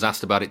 Guardiola was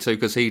asked about it too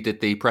because he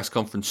did the press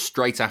conference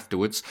straight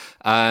afterwards.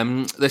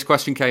 This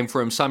question came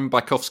from Simon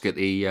Bajkowski at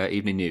the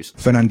Evening News.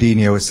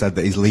 Fernandinho has said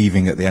that he's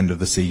leaving at the end of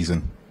the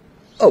season.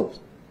 Oh,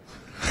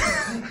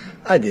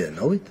 I didn't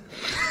know it.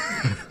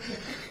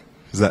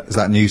 Is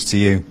that news to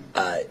you?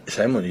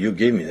 Simon, you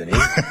gave me the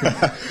news.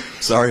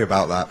 Sorry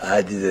about that.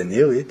 I didn't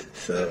know it,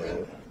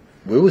 so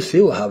we will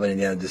see what happens in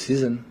the end of the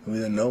season. We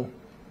don't know.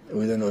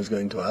 We don't know what's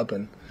going to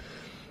happen.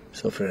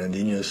 So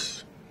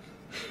Fernandinho's,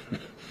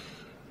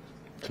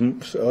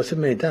 I said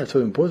many times,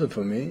 so important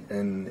for me,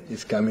 and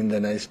it's coming the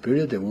nice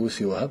period, and we will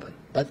see what happens.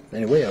 But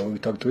anyway, I will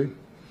talk to him.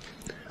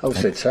 I would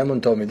say,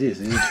 Simon told me this.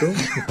 Is it true?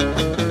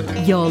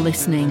 You're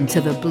listening to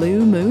the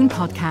Blue Moon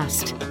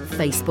Podcast.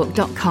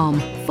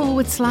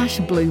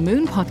 Facebook.com/Blue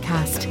Moon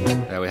Podcast.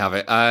 There we have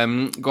it.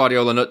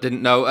 Guardiola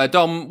didn't know.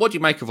 Dom, what do you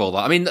make of all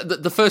that? I mean,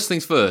 the first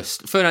things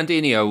first,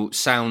 Fernandinho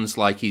sounds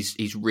like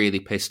he's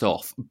really pissed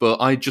off, but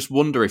I just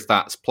wonder if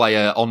that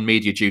player on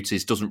media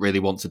duties doesn't really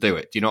want to do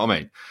it. Do you know what I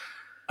mean?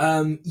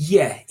 I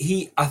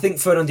think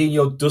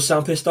Fernandinho does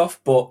sound pissed off,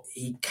 but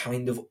he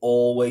kind of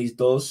always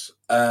does.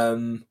 I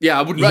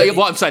wouldn't.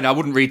 What I'm saying, I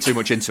wouldn't read too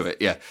much into it.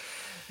 Yeah.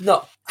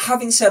 No,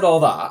 having said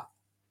all that,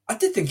 I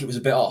did think it was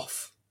a bit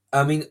off.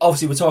 I mean,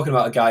 obviously, we're talking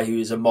about a guy who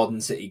is a modern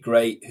City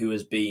great, who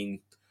has been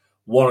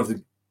one of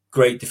the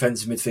great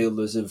defensive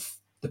midfielders of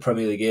the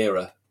Premier League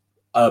era.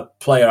 A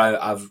player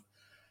I've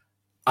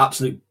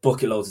absolute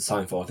bucket loads of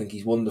time for. I think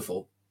he's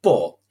wonderful.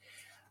 But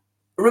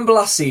remember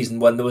last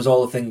season when there was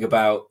all the thing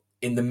about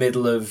in the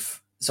middle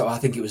of, so I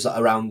think it was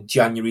around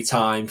January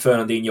time,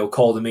 Fernandinho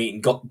called a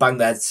meeting, banged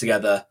their heads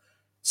together,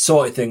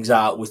 sorted things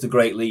out, was the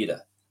great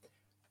leader.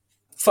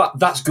 In fact,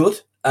 that's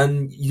good,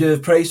 and you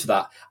deserve praise for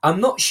that.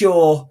 I'm not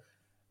sure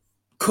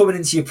coming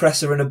into your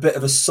presser in a bit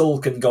of a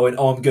sulk and going,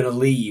 oh, I'm going to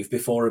leave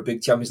before a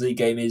big Champions League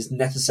game is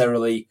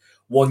necessarily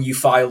one you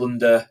file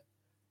under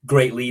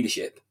great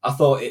leadership. I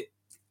thought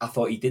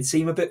he did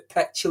seem a bit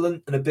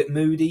petulant and a bit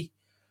moody,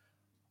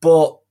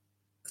 but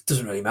it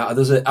doesn't really matter,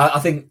 does it? I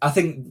think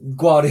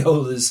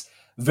Guardiola's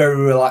very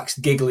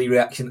relaxed, giggly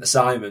reaction to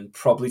Simon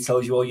probably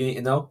tells you all you need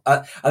to know.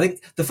 I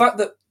think the fact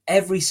that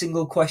every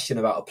single question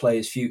about a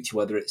player's future,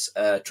 whether it's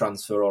a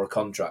transfer or a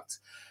contract,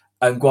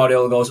 and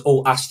Guardiola goes,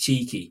 oh, ask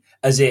Cheeky,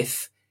 as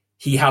if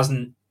he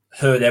hasn't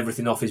heard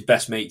everything off his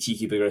best mate,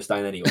 Cheeky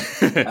Biggerstein, anyway.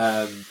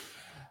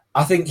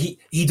 I think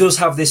he does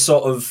have this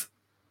sort of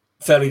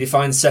fairly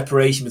defined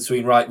separation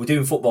between, right, we're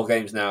doing football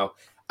games now,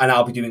 and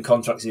I'll be doing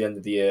contracts at the end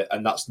of the year,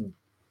 and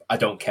I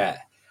don't care.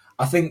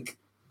 I think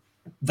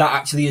that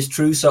actually is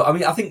true. So, I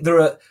mean, I think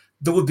there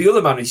would be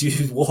other managers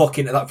who'd walk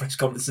into that press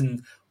conference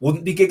and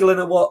wouldn't be giggling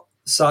at what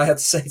Sai had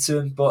to say to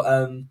him. But,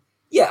 I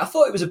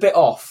thought it was a bit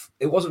off.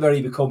 It wasn't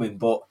very becoming,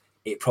 but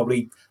it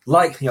probably,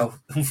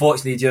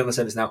 unfortunately, a journalist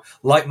said this now,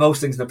 like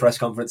most things in a press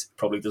conference,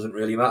 probably doesn't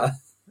really matter.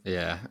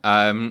 Yeah.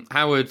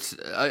 Howard,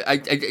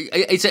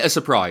 is it a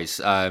surprise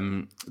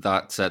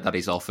that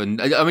he's off?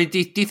 And I mean, do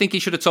you think he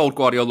should have told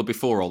Guardiola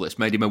before all this,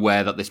 made him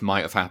aware that this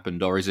might have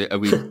happened, or are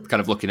we kind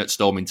of looking at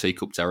storming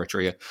teacup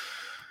territory here?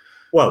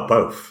 Well,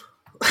 both.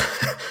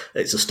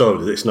 It's a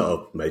story. It's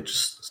not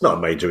a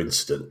major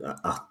incident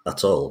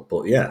at all.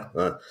 But yeah,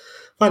 I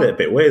find it a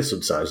bit weird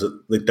sometimes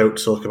that they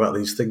don't talk about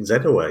these things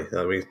anyway.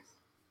 I mean,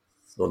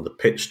 on the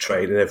pitch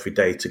training every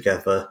day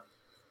together,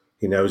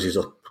 he knows he's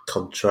up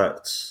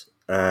contract.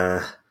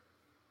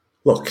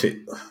 Look,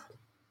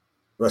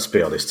 let's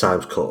be honest,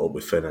 time's caught up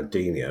with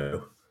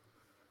Fernandinho,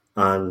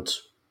 and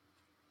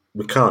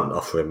we can't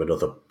offer him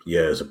another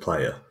year as a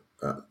player.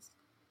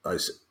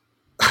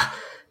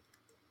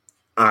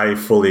 I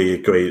fully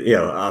agree.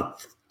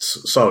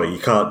 Sorry, you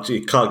can't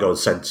go on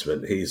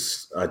sentiment.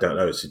 I don't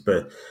know. It's his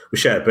we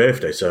share a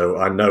birthday, so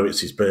I know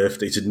it's his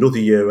birthday. He's another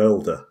year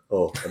older,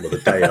 or another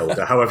day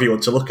older, however you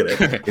want to look at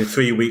it, in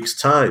 3 weeks'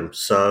 time.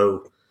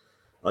 So,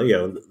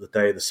 the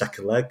day of the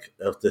second leg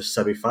of the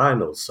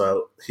semi-final.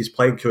 So his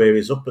playing career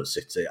is up at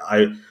City.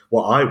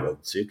 What I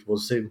wanted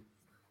was him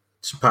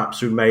to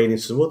perhaps remain in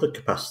some other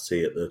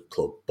capacity at the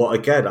club. But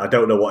again, I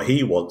don't know what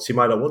he wants. He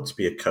might not want to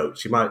be a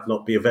coach. He might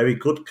not be a very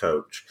good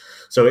coach.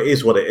 So it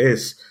is what it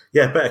is.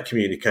 Yeah, better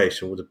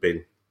communication would have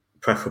been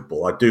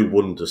preferable. I do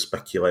wonder,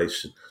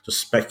 speculating,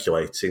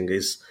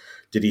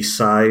 did he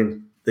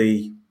sign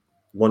the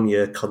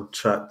 1-year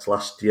contract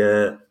last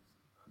year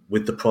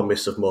with the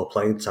promise of more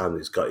playing time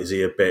he's got? Is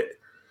he a bit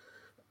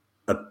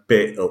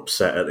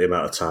upset at the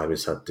amount of time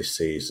he's had this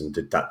season?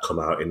 Did that come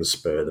out in the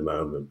spur of the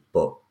moment?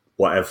 But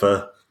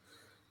whatever,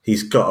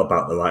 he's got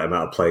about the right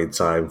amount of playing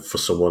time for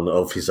someone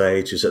of his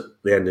age who's at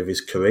the end of his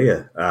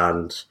career.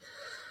 And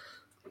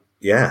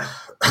yeah,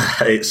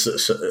 it's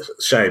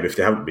a shame if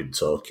they haven't been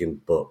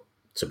talking, but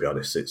to be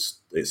honest,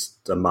 it's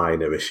a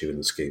minor issue in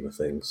the scheme of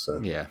things.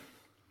 So.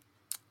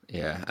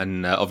 Yeah,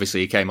 and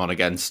obviously he came on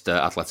against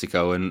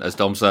Atletico, and as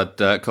Dom said,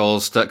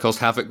 caused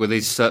havoc with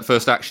his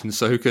first action.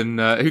 So who can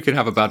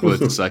have a bad word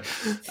to say?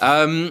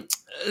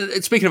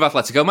 Speaking of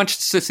Atletico,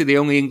 Manchester City, the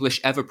only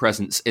English ever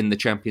presence in the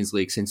Champions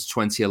League since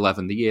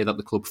 2011, the year that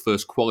the club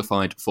first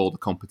qualified for the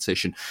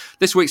competition.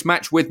 This week's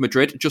match with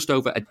Madrid, just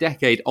over a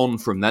decade on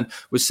from then,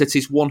 was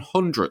City's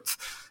 100th.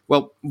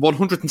 Well,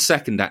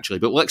 102nd actually,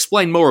 but we'll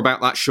explain more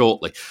about that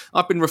shortly.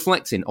 I've been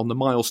reflecting on the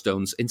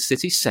milestones in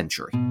City's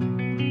century.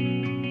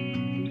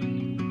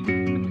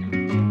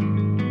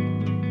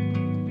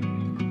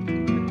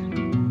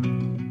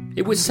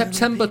 It was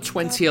September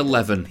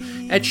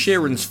 2011. Ed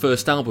Sheeran's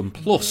first album,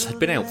 Plus, had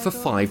been out for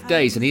 5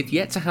 days and he had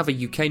yet to have a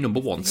UK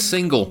 #1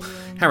 single.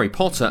 Harry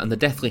Potter and the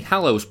Deathly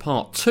Hallows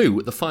Part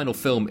 2, the final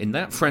film in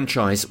that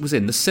franchise, was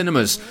in the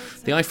cinemas.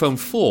 The iPhone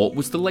 4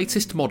 was the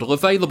latest model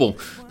available.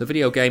 The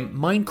video game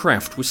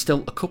Minecraft was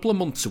still a couple of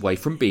months away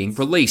from being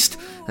released,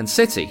 and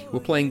City were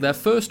playing their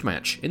first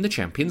match in the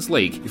Champions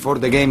League. Before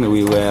the game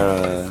we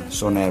were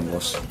so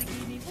nervous,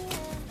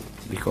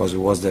 because it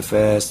was the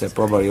first,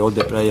 probably all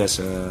the players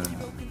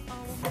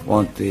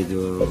wanted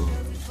to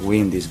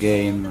win this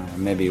game,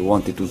 maybe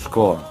wanted to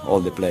score, all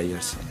the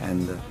players.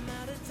 And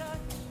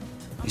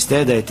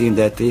instead I think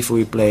that if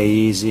we play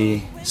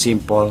easy,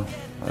 simple,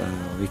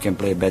 we can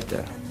play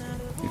better.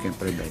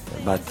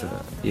 But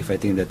if I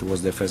think that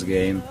was the first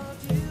game,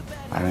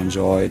 I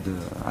enjoyed.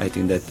 I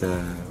think that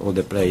all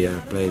the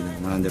players played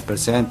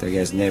 100%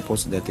 against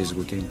Naples. That is a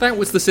good thing. That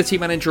was the City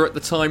manager at the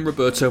time,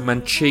 Roberto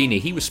Mancini.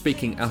 He was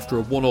speaking after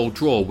a 1-1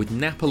 draw with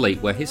Napoli,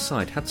 where his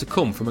side had to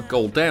come from a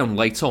goal down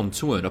late on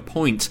to earn a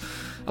point.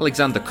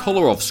 Alexander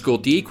Kolarov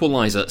scored the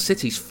equaliser,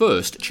 City's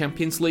first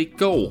Champions League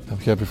goal. I'm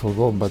happy for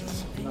goal, but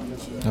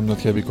I'm not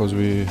happy because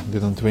we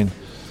didn't win.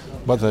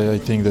 But I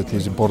think that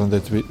it's important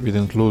that we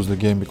didn't lose the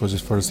game, because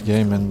it's first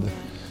game, and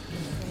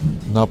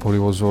Napoli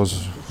was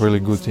really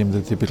good team,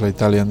 the typical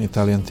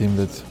Italian team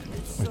that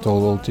with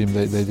all team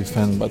they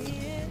defend, but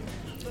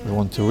we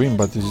want to win,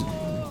 but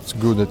it's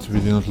good that we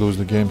didn't lose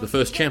the game. The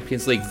first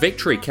Champions League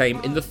victory came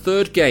in the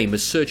third game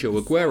as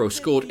Sergio Aguero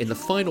scored in the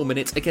final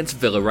minute against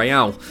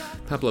Villarreal.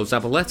 Pablo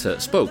Zabaleta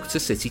spoke to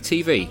City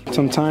TV.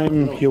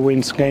 Sometimes you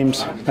win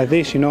games like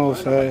this, you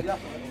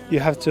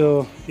have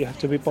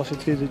to be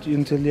positive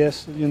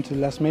until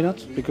last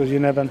minute, because you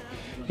never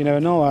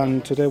know.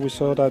 And today we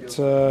saw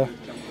that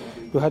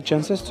we had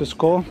chances to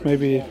score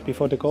maybe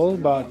before the goal,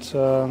 but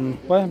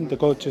the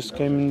goal just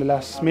came in the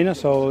last minute,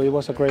 so it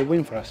was a great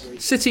win for us.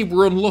 City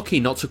were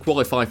unlucky not to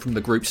qualify from the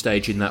group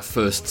stage in that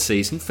first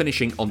season,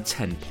 finishing on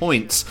 10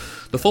 points.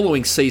 The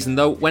following season,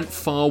 though, went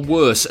far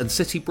worse, and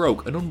City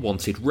broke an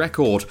unwanted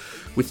record.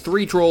 With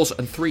 3 draws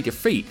and 3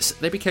 defeats,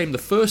 they became the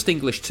first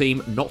English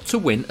team not to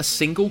win a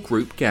single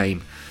group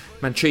game.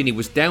 Mancini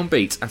was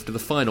downbeat after the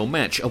final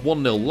match, a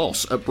 1-0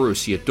 loss at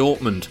Borussia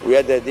Dortmund. We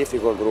had a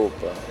difficult group.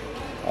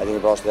 I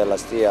think we lost there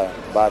last year,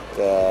 but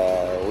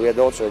we had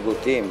also a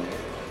good team.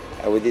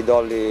 We did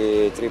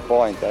only 3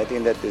 points. I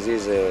think that this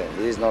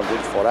is not good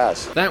for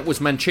us. That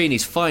was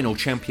Mancini's final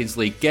Champions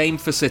League game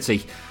for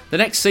City. The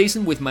next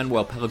season, with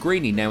Manuel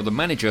Pellegrini now the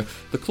manager,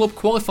 the club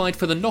qualified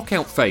for the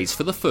knockout phase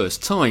for the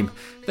first time.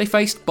 They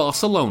faced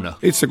Barcelona.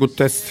 It's a good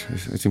test.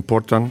 It's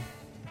important.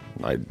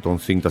 I don't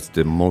think that's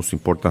the most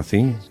important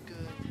thing,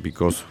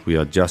 because we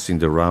are just in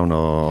the round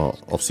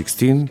of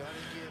 16.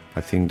 I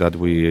think that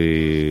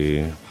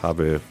we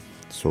have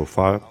so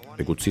far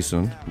a good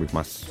season. We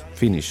must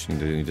finish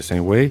in the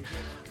same way.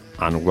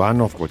 And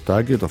one of our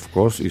targets, of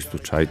course, is to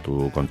try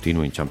to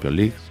continue in Champions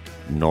League,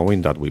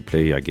 knowing that we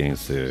play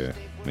against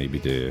maybe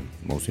the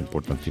most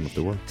important team of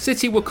the world.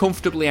 City were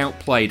comfortably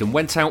outplayed and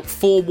went out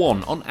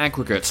 4-1 on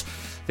aggregate.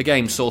 The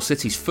game saw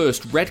City's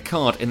first red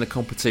card in the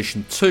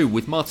competition too,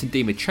 with Martin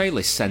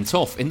Demichelis sent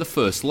off in the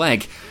first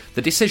leg.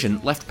 The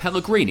decision left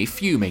Pellegrini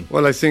fuming.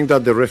 Well, I think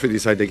that the referee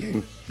decided the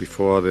game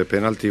before the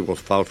penalty was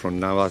fouled from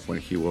Navas when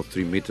he was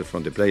 3 meters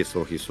from the play,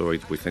 so he saw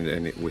it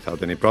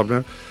without any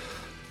problem.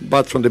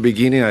 But from the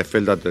beginning, I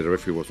felt that the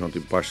referee was not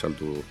impartial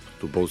to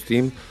both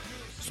teams.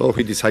 So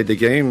he decided the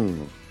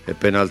game. A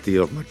penalty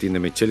of Martin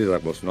Demichelis,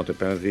 that was not a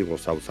penalty,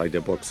 was outside the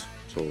box.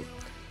 So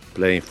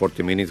playing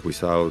 40 minutes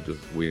with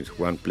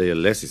one player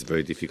less is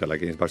very difficult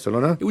against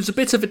Barcelona. It was a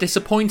bit of a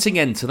disappointing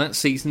end to that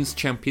season's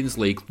Champions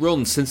League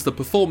run, since the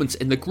performance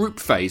in the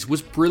group phase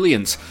was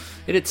brilliant.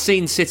 It had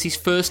seen City's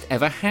first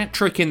ever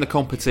hat-trick in the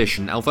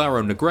competition,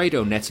 Alvaro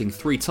Negredo netting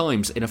 3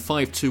 times in a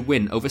 5-2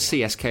 win over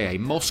CSKA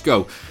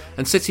Moscow.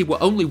 And City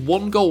were only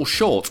 1 goal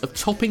short of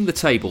topping the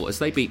table as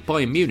they beat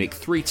Bayern Munich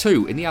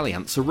 3-2 in the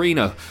Allianz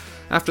Arena.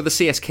 After the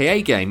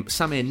CSKA game,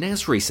 Samir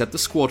Nasri said the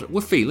squad were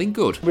feeling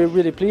good. We're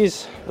really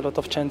pleased. A lot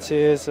of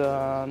chances.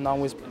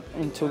 Now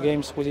in 2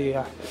 games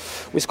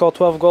we scored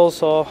 12 goals,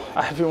 so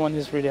everyone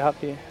is really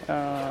happy.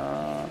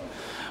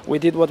 We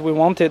did what we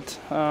wanted.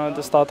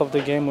 The start of the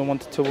game, we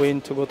wanted to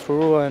win, to go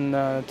through,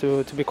 and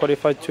to be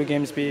qualified 2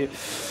 games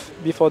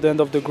before the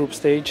end of the group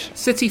stage.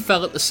 City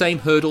fell at the same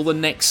hurdle the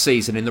next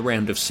season in the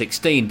round of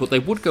 16, but they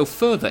would go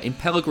further in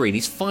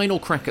Pellegrini's final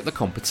crack at the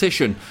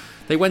competition.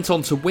 They went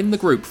on to win the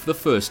group for the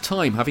first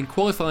time, having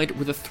qualified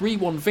with a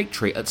 3-1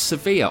 victory at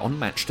Sevilla on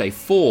match day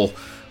 4.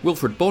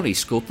 Wilfred Bony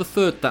scored the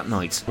 3rd that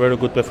night. Very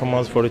good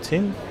performance for the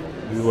team.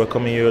 We were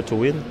coming here to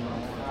win.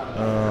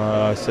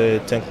 I say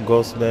 10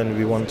 goals, then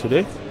we won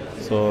today.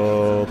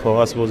 So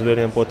for us it was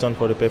very important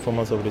for the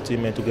performance of the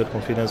team and to get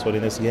confidence for the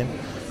next game.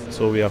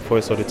 So we are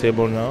first on the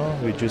table now.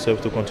 We just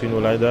have to continue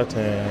like that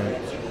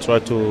and try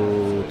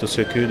to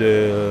secure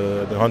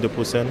the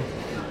 100%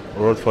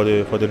 road for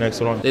the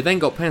next round. They then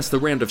got past the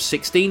round of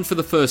 16 for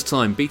the first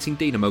time, beating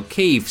Dynamo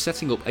Kyiv,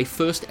 setting up a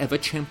first ever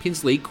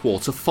Champions League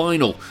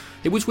quarter-final.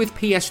 It was with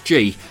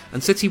PSG,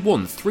 and City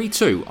won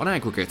 3-2 on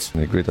aggregate.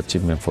 A great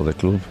achievement for the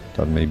club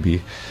that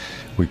maybe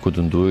we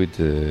couldn't do it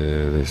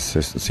the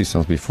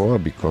seasons before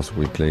because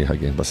we played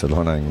against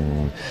Barcelona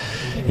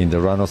in the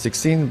round of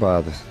 16,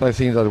 but I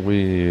think that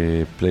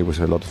we played with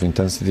a lot of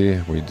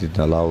intensity. We didn't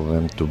allow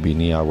them to be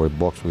near our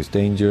box with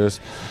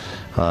dangers.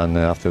 And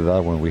after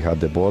that, when we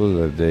had the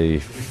ball, they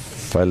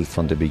felt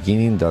from the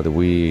beginning that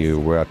we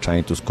were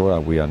trying to score,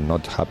 and we are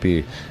not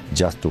happy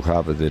just to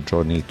have the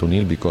draw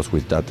 0-0 because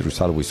with that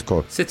result we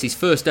scored. City's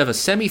first ever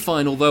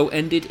semi-final, though,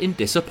 ended in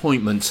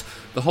disappointment.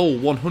 The whole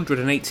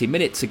 180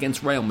 minutes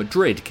against Real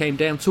Madrid came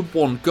down to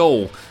 1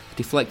 goal, a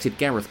deflected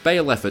Gareth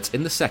Bale effort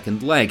in the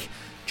second leg.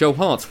 Joe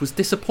Hart was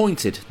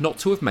disappointed not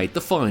to have made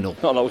the final.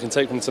 Not a lot we can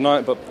take from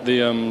tonight, but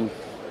the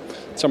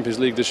Champions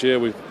League this year,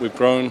 we've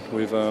grown,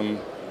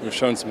 we've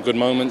shown some good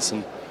moments,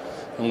 and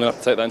I'm going to have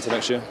to take that into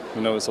next year.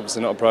 We know it's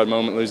obviously not a proud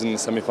moment losing the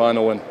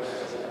semi-final, and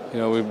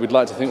we'd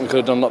like to think we could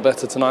have done a lot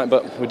better tonight,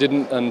 but we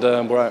didn't,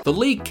 and we're out. The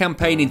league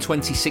campaign in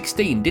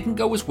 2016 didn't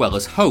go as well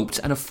as hoped,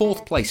 and a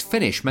 4th place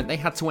finish meant they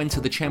had to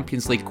enter the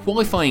Champions League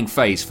qualifying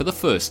phase for the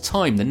first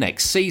time the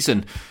next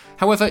season.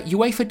 However,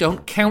 UEFA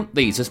don't count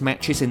these as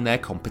matches in their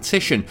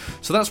competition,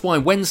 so that's why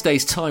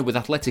Wednesday's tie with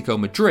Atletico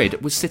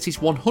Madrid was City's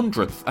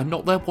 100th and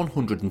not their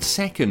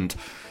 102nd.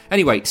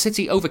 Anyway,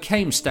 City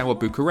overcame Steaua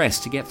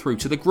Bucharest to get through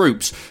to the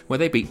groups, where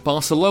they beat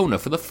Barcelona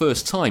for the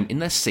first time in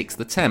their 6th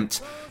attempt.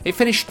 It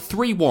finished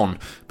 3-1,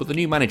 but the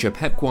new manager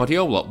Pep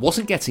Guardiola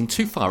wasn't getting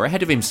too far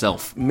ahead of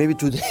himself. Maybe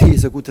today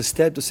is a good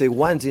step to say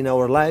once in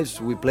our lives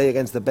we play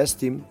against the best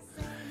team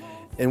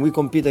and we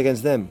compete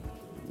against them.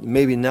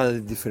 Maybe in a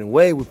different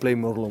way, we play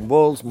more long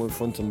balls, more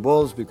frontal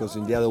balls, because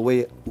in the other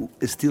way,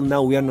 still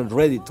now we are not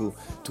ready to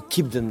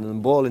keep them on the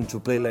ball and to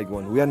play like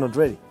one. We are not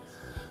ready.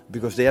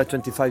 Because they are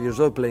 25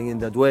 years old playing in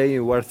that way,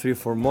 we are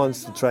 3-4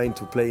 months trying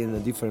to play in a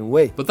different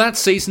way. But that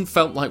season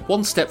felt like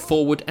 1 step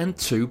forward and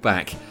 2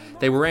 back.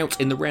 They were out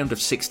in the round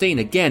of 16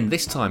 again,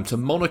 this time to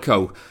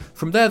Monaco.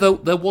 From there though,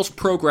 there was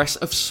progress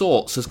of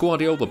sorts as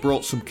Guardiola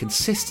brought some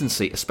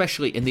consistency,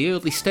 especially in the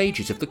early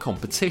stages of the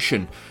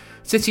competition.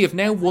 City have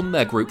now won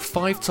their group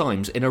 5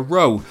 times in a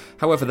row,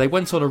 however they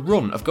went on a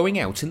run of going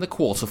out in the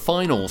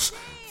quarter-finals.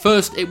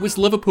 First it was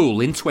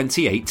Liverpool in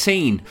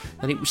 2018,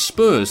 then it was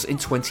Spurs in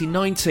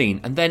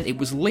 2019, and then it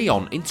was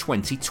Lyon in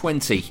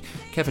 2020.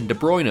 Kevin De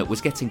Bruyne was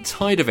getting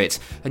tired of it,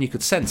 and you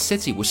could sense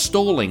City was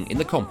stalling in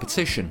the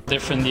competition.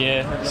 Different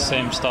year,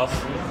 same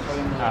stuff.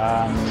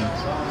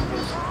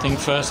 I think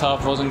first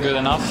half wasn't good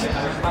enough.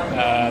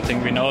 I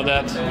think we know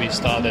that. We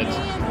started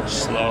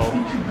slow.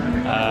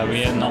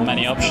 We had not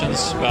many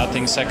options, but I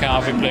think second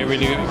half we played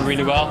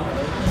really well.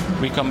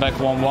 We come back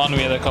 1-1,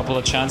 we had a couple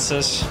of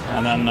chances,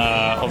 and then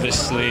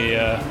obviously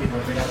the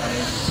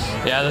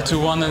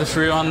 2-1 and the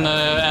 3-1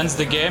 ends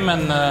the game,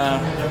 and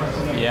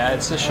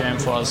it's a shame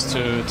for us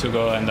to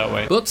go in that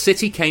way. But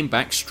City came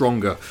back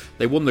stronger.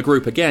 They won the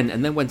group again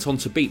and then went on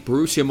to beat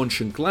Borussia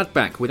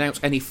Mönchengladbach without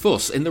any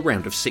fuss in the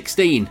round of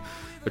 16.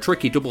 A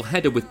tricky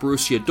double-header with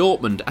Borussia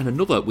Dortmund and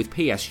another with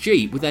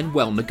PSG were then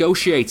well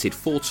negotiated,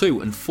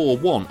 4-2 and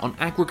 4-1 on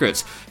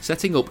aggregate,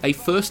 setting up a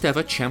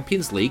first-ever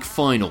Champions League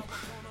final.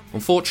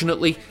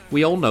 Unfortunately,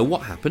 we all know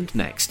what happened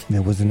next.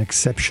 It was an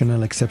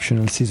exceptional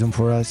season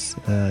for us.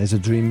 It's a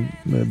dream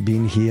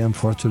being here.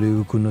 Unfortunately,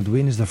 we could not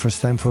win. It's the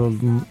first time for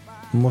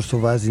most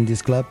of us in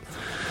this club.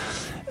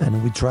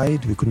 And we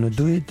tried, we could not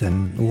do it,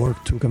 and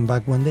worked to come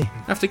back one day.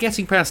 After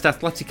getting past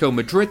Atletico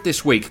Madrid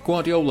this week,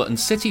 Guardiola and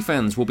City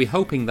fans will be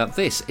hoping that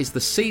this is the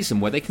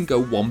season where they can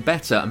go one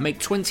better and make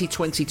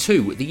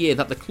 2022 the year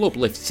that the club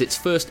lifts its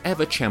first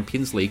ever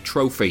Champions League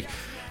trophy.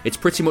 It's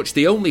pretty much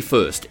the only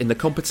first in the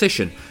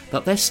competition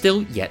that they're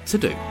still yet to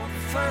do.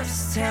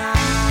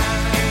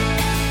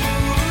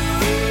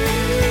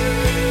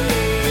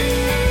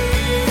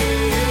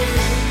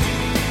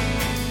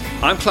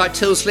 I'm Clyde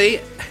Tilsley.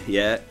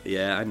 Yeah,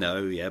 I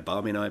know. Yeah,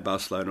 Barmy Night,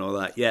 Barcelona, all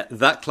that. Yeah,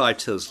 that Clyde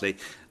Tilsley.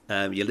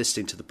 You're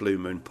listening to the Blue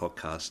Moon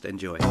podcast.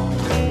 Enjoy.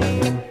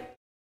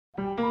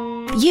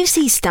 You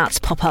see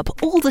stats pop up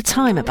all the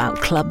time about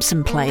clubs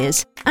and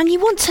players, and you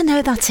want to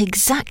know that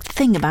exact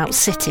thing about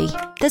City.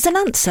 There's an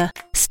answer.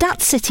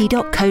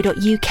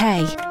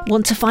 Statscity.co.uk.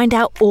 Want to find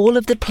out all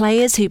of the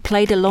players who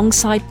played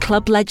alongside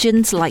club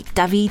legends like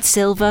David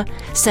Silva,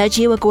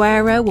 Sergio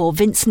Aguero or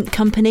Vincent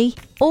Kompany?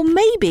 Or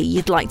maybe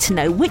you'd like to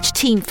know which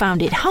team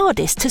found it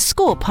hardest to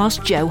score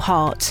past Joe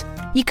Hart.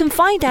 You can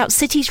find out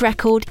City's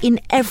record in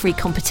every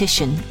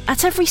competition,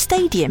 at every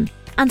stadium,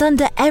 and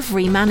under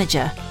every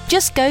manager.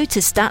 Just go to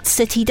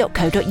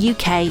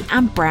statscity.co.uk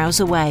and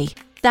browse away.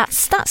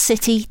 That's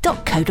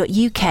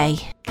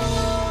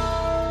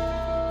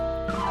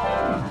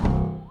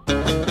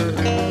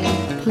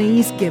statscity.co.uk.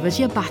 Please give us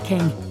your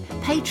backing.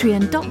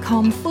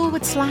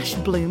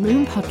 Patreon.com/Blue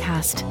Moon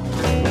Podcast.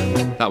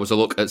 That was a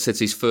look at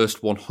City's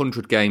first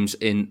 100 games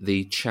in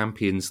the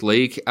Champions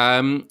League.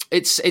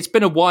 It's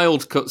been a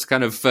wild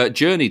kind of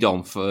journey,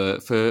 Dom, for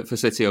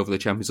City over the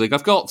Champions League.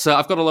 I've got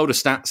a load of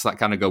stats that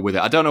kind of go with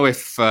it. I don't know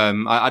if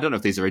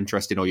these are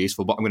interesting or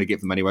useful, but I'm going to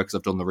give them anyway because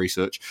I've done the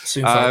research.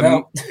 Soon find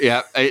out.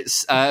 Yeah,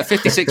 it's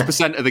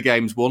 56% of the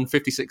games won,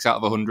 56 out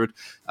of 100,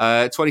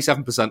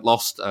 27%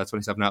 lost,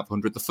 27 out of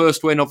 100. The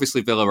first win,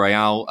 obviously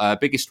Villarreal.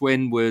 Biggest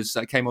win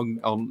came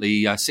on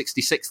the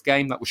 66th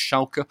game. That was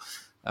Schalke.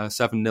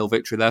 7-0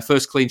 victory there.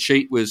 First clean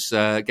sheet was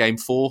game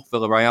 4,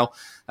 Villarreal.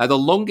 The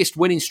longest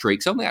winning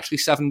streak's only actually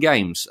 7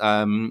 games,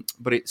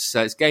 but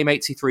it's game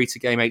 83 to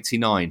game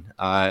 89.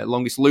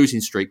 Longest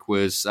losing streak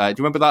was. Do you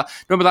remember that?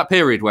 Remember that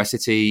period where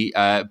City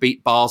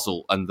beat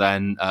Basel and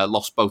then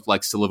lost both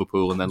legs to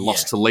Liverpool and then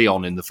lost to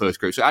Lyon in the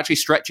first group? So it actually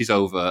stretches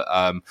over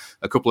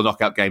a couple of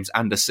knockout games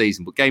and a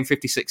season. But game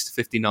 56 to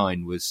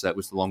 59 was the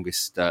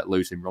longest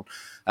losing run.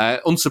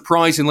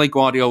 Unsurprisingly,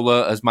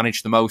 Guardiola has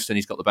managed the most, and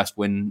he's got the best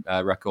win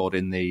record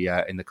in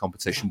the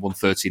competition,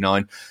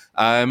 139.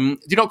 Do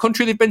you know what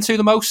country they've been to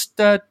the most,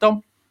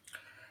 Dom?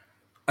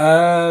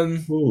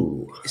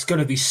 It's going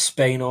to be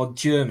Spain or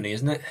Germany,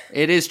 isn't it?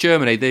 It is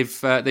Germany. They've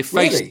faced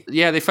Really?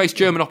 they faced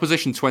German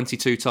opposition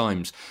 22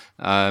 times.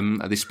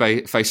 They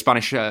faced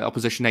Spanish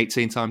opposition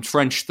 18 times,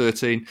 French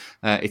 13,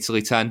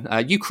 Italy 10.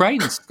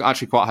 Ukraine's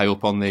actually quite high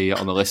up on the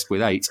list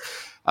with 8.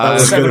 That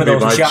was going to be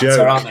my joke.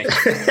 Aren't they?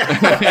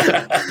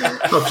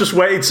 I'm just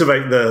waiting to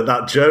make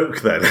that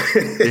joke then.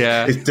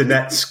 Yeah. It's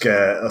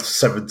Donetsk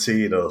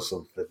 17 or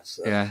something.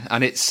 So. Yeah,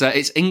 and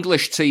it's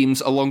English teams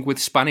along with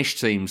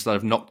Spanish teams that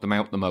have knocked them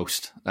out the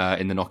most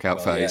in the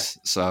knockout phase.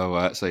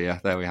 Yeah. So yeah,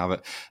 there we have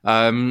it.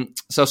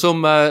 So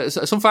some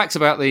facts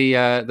about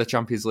the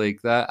Champions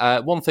League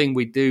there. One thing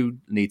we do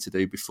need to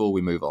do before we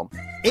move on.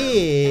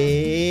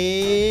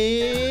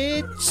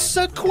 It's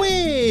a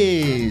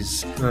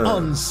quiz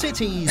on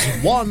City's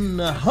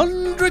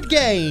 100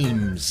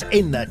 games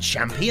in the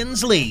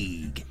Champions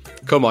League.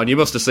 Come on, you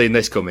must have seen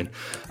this coming.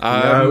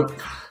 No.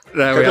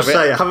 There Can we I have just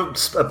say,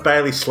 it. I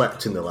barely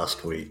slept in the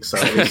last week, so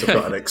at least I've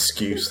got an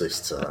excuse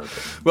this time.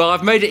 Well,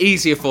 I've made it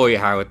easier for you,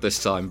 Howard,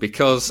 this time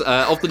because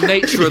of the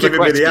nature of the Giving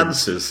questions. me the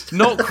answers.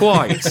 Not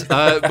quite,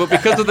 but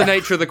because of the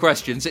nature of the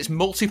questions, it's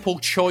multiple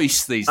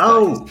choice these days.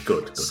 Oh,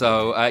 good.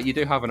 So you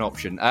do have an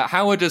option.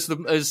 Howard, as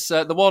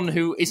the one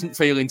who isn't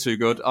feeling too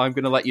good, I'm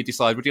going to let you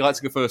decide. Would you like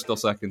to go first or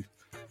second?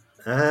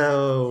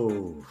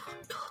 Oh,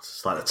 God,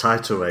 it's like a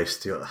title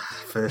race.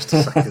 First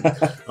or second?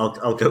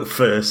 I'll go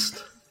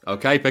first.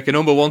 Okay, pick a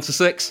number 1 to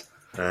 6.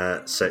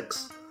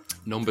 6.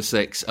 Number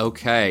 6,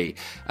 okay.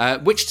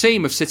 Which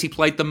team of City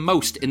played the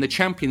most in the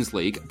Champions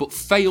League but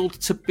failed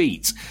to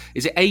beat?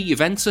 Is it A,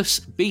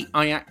 Juventus, B,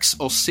 Ajax,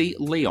 or C,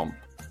 Lyon?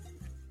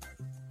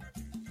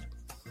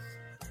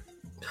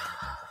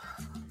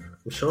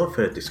 I'm sure I've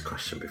heard this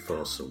question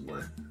before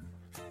somewhere.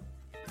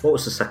 What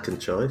was the second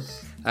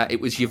choice? It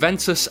was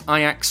Juventus,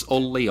 Ajax, or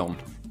Lyon.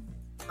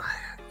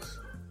 Ajax.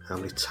 How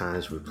many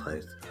times have we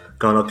played?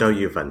 Go on, I'll go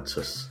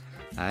Juventus.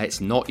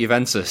 It's not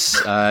Juventus.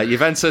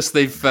 Juventus,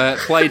 they've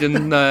played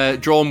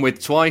and drawn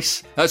with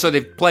twice. So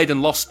they've played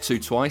and lost to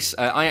twice.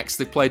 Ajax,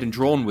 they've played and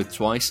drawn with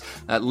twice.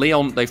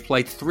 Lyon, they've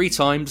played 3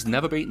 times,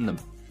 never beaten them.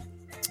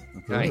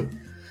 Okay.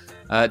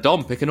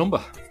 Dom, pick a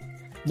number.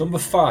 Number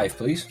 5,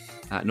 please.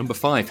 Number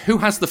 5. Who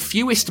has the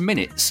fewest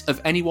minutes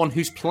of anyone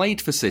who's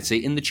played for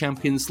City in the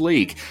Champions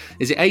League?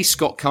 Is it A,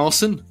 Scott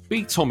Carson,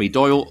 B, Tommy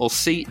Doyle, or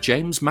C,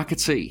 James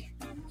McAtee?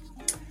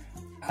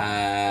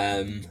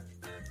 I'm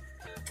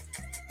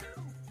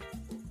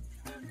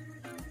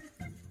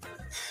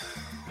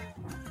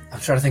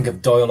trying to think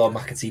if Doyle or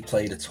McAtee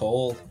played at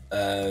all.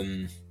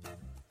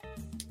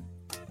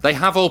 They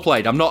have all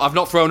played. I've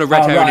not thrown a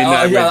red herring in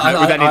there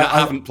with any that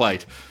haven't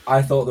played.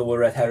 I thought there were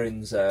red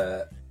herrings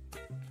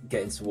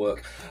getting to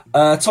work.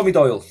 Tommy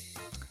Doyle.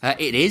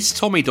 It is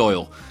Tommy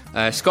Doyle.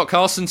 Scott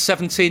Carson,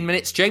 17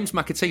 minutes. James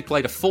McAtee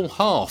played a full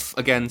half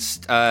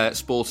against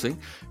Sporting,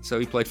 so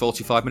he played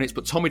 45 minutes,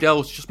 but Tommy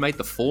Doyle just made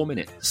the 4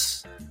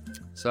 minutes.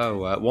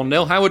 So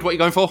 1-0. Howard, what are you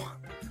going for?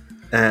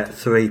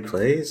 3,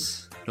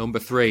 please. Number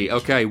 3.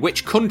 Okay,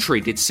 which country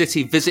did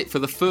City visit for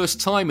the first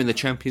time in the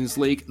Champions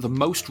League the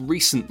most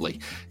recently?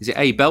 Is it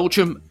A,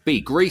 Belgium, B,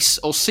 Greece,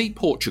 or C,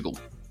 Portugal?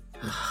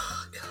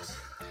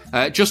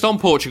 Just on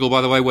Portugal,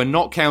 by the way, we're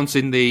not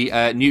counting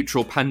the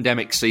neutral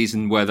pandemic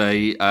season where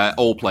they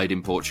all played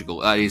in Portugal.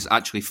 That is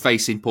actually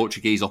facing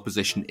Portuguese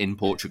opposition in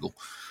Portugal.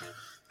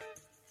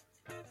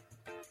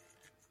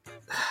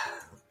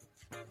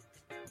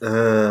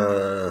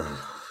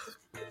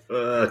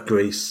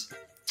 Greece.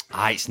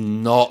 It's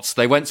not.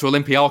 They went to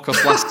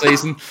Olympiacos last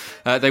season.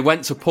 They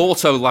went to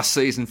Porto last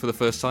season for the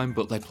first time,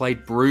 but they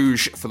played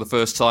Bruges for the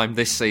first time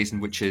this season,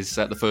 which is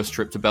the first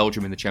trip to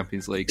Belgium in the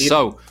Champions League. You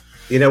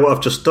know what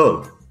I've just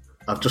done?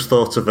 I've just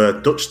thought of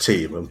a Dutch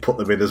team and put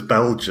them in as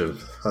Belgium,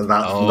 and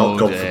that's not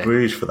gone for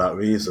Bruges for that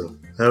reason.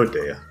 Oh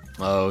dear.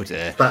 Oh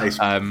dear. That's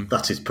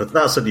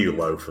a new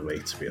low for me,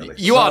 to be honest.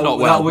 You are not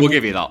well. We'll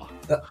give you that.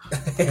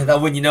 That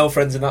win you no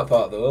friends in that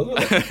part, though.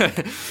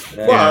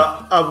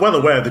 Well, I'm well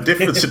aware of the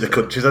difference in the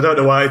countries. I don't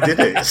know why I did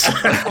it.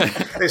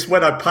 It's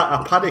when I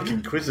panic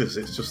in quizzes.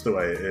 It's just the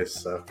way it is.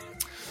 So.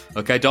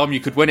 Okay, Dom,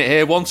 you could win it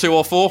here. 1, 2,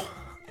 or 4?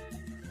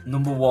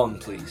 Number 1,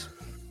 please.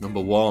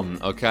 Number 1.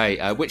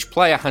 Okay, which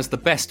player has the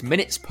best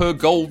minutes per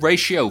goal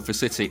ratio for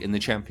City in the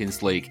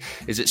Champions League?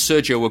 Is it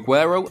Sergio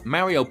Aguero,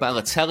 Mario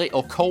Balotelli,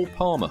 or Cole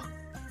Palmer?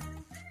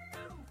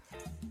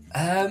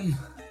 I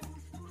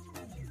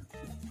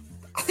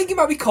think it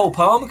might be Cole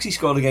Palmer because he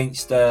scored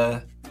against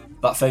that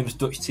famous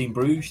Dutch team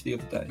Bruges the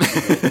other day.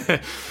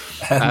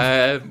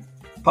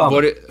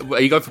 Palmer.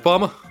 Are you going for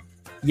Palmer?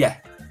 Yeah.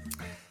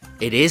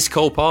 It is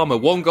Cole Palmer.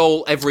 1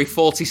 goal every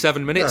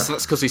 47 minutes. Yeah.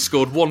 That's because he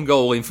scored 1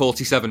 goal in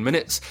 47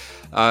 minutes.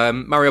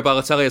 Mario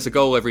Balotelli has a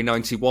goal every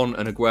 91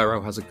 and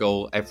Aguero has a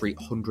goal every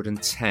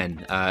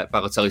 110.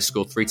 Balotelli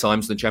scored 3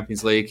 times in the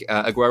Champions League.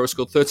 Aguero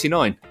scored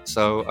 39.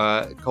 So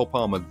Cole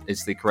Palmer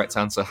is the correct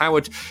answer.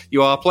 Howard,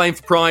 you are playing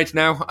for pride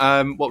now.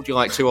 What would you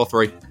like, 2 or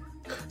 3?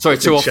 Sorry,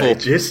 2 or 4.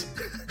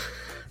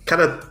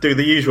 Can I do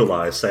the usual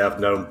lies, say I've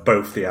known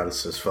both the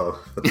answers for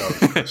those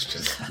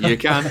questions? You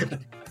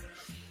can.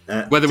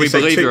 Whether we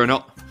believe you or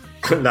not.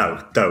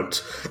 No, don't.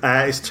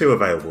 Is 2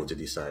 available, did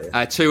you say?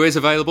 2 is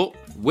available.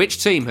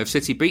 Which team have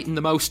City beaten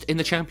the most in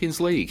the Champions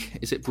League?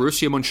 Is it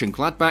Borussia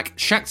Mönchengladbach,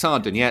 Shakhtar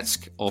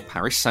Donetsk, or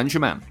Paris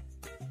Saint-Germain?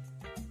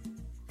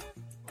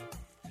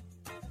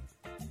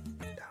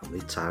 How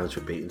many times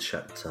we've beaten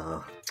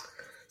Shakhtar?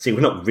 See,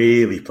 we've not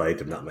really played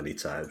them that many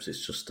times.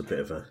 It's just a bit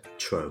of a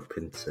trope,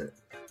 isn't it?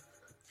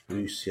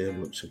 Borussia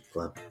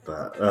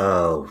Mönchengladbach.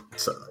 Oh,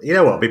 so, you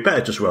know what? It'd be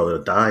better just rolling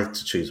a die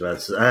to choose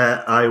words.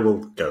 I will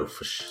go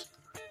for...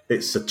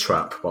 It's a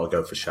trap, but I'll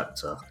go for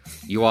Shakhtar.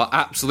 You are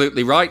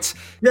absolutely right.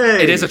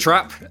 Yay! It is a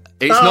trap.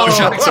 It's not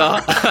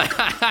Shakhtar.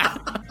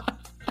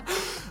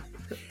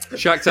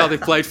 Shakhtar,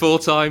 they've played 4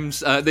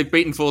 times. They've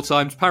beaten 4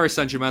 times. Paris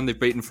Saint-Germain, they've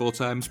beaten 4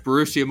 times.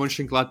 Borussia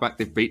Mönchengladbach,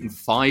 they've beaten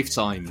 5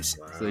 times.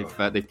 Wow. So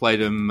they've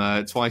played them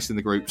twice in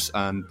the groups,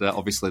 and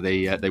obviously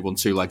they won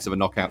 2 legs of a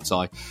knockout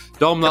tie.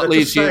 Dom, that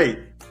leaves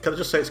you... Can I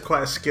just say it's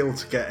quite a skill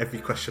to get every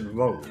question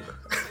wrong?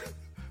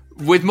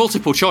 With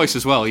multiple choice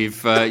as well,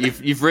 you've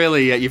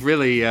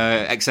really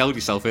excelled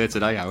yourself here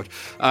today, Howard.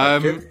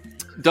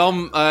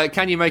 Dom,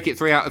 can you make it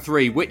 3 out of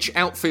 3? Which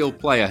outfield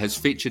player has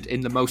featured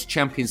in the most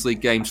Champions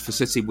League games for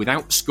City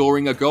without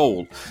scoring a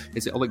goal?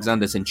 Is it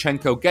Alexander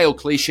Zinchenko, Gael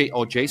Clichy,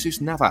 or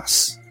Jesus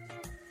Navas?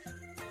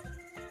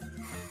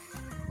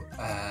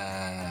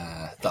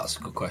 That's a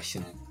good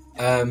question.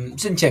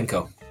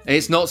 Zinchenko.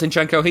 It's not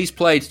Zinchenko. He's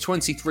played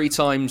 23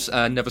 times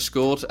and never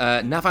scored.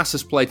 Navas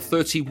has played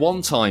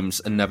 31 times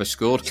and never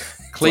scored.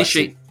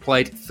 Clichy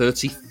played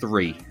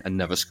 33 and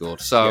never scored.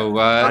 So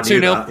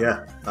 2-0.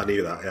 Yeah, I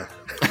knew that, yeah.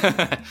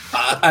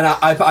 And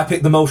I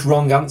picked the most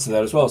wrong answer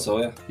there as well, so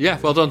yeah. Yeah,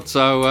 well done.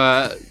 So,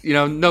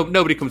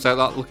 nobody comes out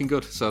that looking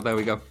good. So there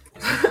we go.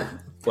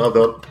 Well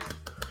done.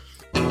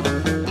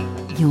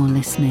 You're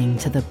listening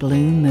to the Blue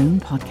Moon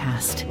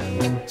Podcast.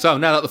 So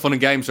now that the fun and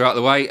games are out of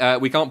the way,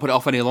 we can't put it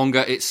off any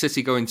longer. It's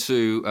City going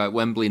to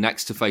Wembley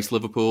next to face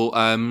Liverpool.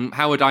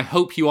 Howard, I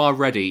hope you are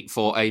ready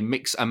for a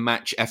mix and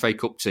match FA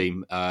Cup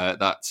team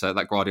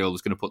that Guardiola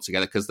is going to put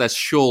together, because there's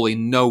surely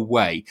no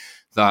way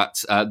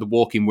that the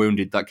walking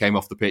wounded that came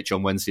off the pitch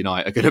on Wednesday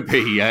night are going to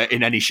be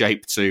in any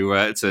shape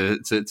to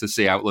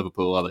see out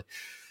Liverpool, are they?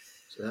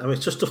 I mean,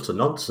 it's just utter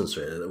nonsense,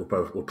 really.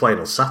 That we're playing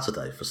on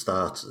Saturday for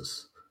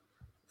starters,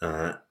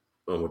 and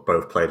we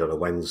both played on a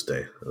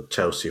Wednesday.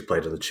 Chelsea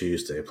played on the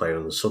Tuesday, played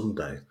on the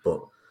Sunday,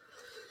 but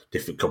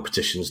different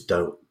competitions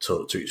don't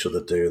talk to each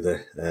other, do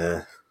they?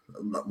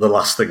 The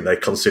last thing they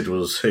considered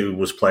was who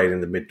was playing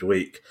in the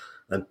midweek,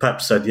 and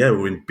Pep said, "Yeah,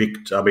 we're in big."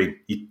 I mean,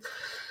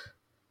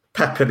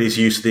 Pep and his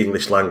use of the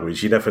English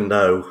language, you never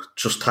know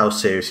just how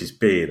serious he's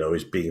being or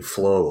he's being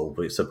floral,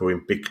 but he said we're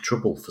in big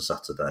trouble for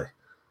Saturday.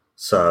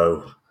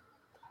 So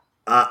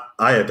I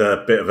had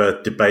a bit of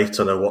a debate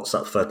on a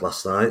WhatsApp thread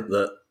last night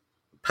that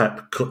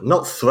Pep could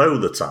not throw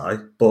the tie,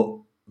 but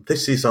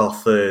this is our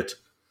third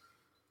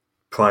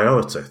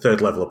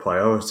level of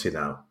priority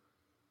now.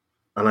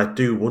 And I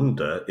do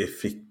wonder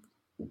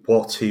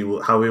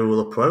how he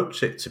will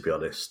approach it, to be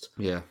honest.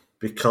 Yeah.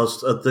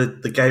 Because of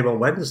the game on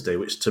Wednesday,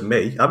 which to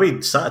me, I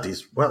mean,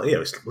 Saturday's,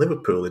 it's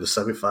Liverpool in the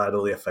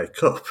semi-final of the FA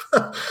Cup.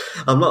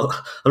 I'm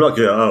not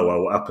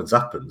going, what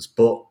happens.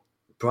 But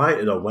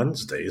Brighton on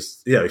Wednesday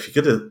is, if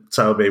you're going to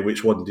tell me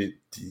which one do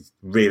you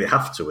really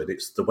have to win,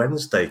 it's the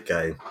Wednesday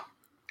game.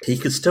 He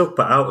could still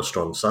put out a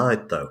strong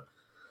side, though.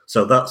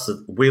 So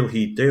will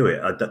he do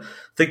it?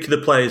 Think of the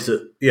players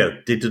that,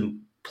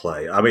 didn't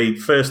play. I mean,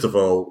 first of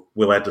all,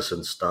 will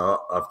Ederson start?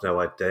 I've no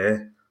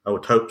idea. I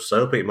would hope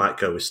so, but he might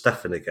go with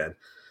Stefan again.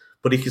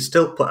 But he can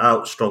still put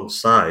out strong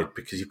side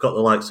because you've got the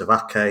likes of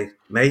Ake.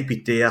 Maybe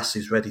Diaz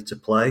is ready to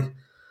play.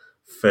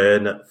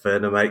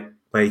 Werner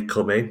may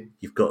come in.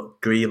 You've got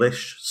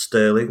Grealish,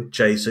 Sterling,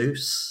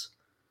 Jesus.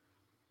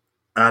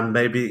 And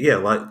maybe,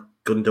 like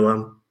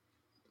Gundogan.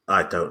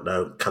 I don't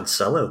know.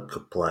 Cancelo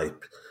could play.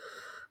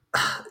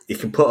 He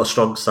can put a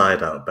strong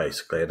side out,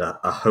 basically, and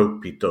I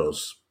hope he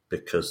does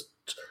because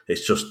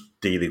it's just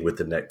dealing with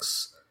the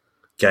next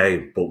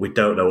game. But we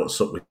don't know what's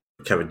up with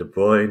Kevin De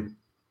Bruyne,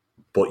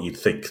 but you'd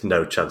think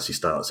no chance he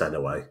starts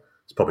anyway.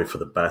 It's probably for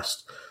the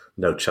best.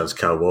 No chance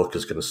Kyle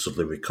Walker's going to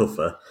suddenly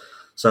recover.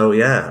 So,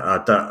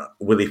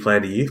 will he play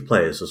any youth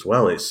players as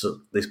well? He's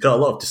got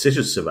a lot of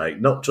decisions to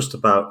make, not just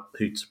about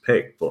who to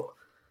pick, but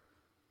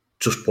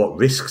just what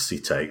risks he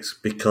takes,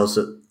 because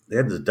at the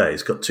end of the day,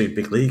 he's got 2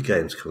 big league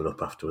games coming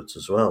up afterwards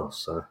as well.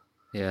 So,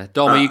 yeah,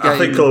 Dom, I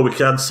think all we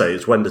can say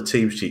is when the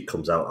team sheet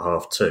comes out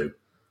at 2:30,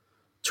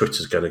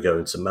 Twitter's going to go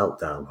into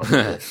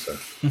meltdown. So.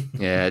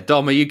 Yeah,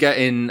 Dom, are you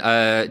getting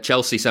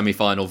Chelsea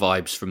semi-final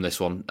vibes from this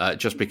one?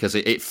 Just because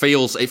it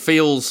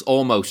feels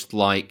almost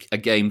like a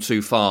game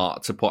too far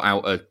to put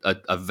out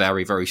a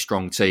very, very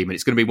strong team, and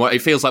it's going to be.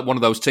 It feels like one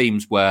of those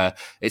teams where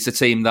it's a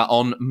team that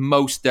on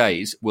most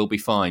days will be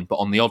fine, but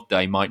on the odd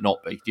day might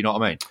not be. Do you know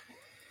what I mean?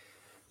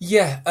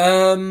 Yeah,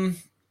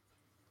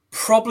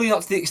 probably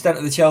not to the extent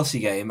of the Chelsea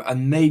game,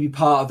 and maybe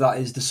part of that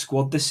is the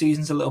squad this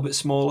season's a little bit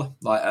smaller.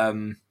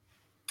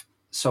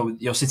 So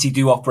your City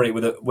do operate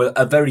with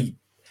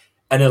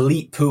an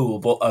elite pool,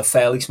 but a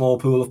fairly small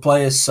pool of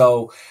players.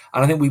 So,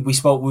 and I think we were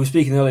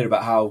speaking earlier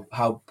about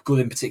how good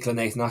in particular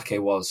Nathan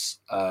Ake was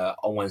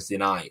on Wednesday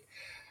night.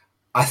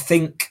 I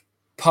think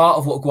part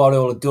of what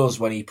Guardiola does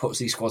when he puts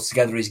these squads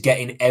together is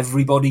getting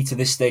everybody to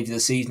this stage of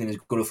the season in as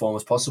good a form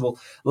as possible.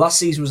 Last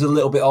season was a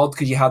little bit odd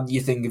because you had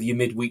your thing of your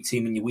midweek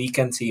team and your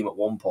weekend team at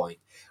one point,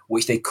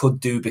 which they could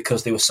do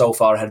because they were so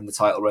far ahead in the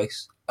title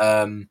race.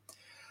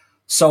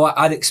 So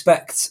I'd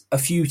expect a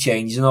few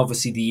changes, and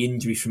obviously the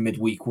injury from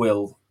midweek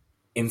will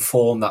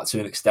inform that to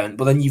an extent.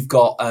 But then you've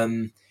got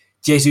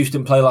Jesus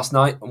didn't play last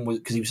night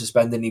because he was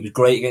suspended, and he was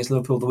great against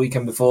Liverpool the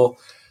weekend before.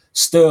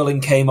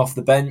 Sterling came off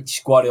the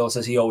bench. Guardiola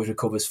says he always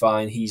recovers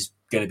fine. He's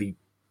going to be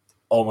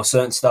almost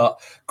certain start.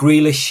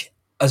 Grealish,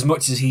 as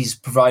much as he's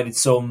provided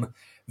some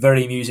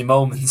very amusing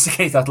moments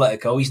against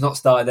Atletico, he's not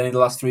started any of the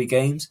last 3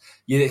 games.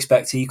 You'd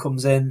expect he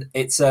comes in.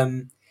 It's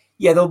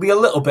there'll be a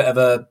little bit of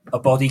a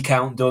body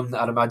count done,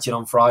 I'd imagine,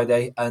 on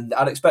Friday, and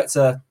I'd expect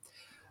a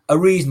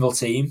reasonable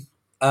team.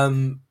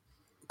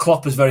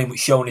 Klopp has very much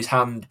shown his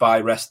hand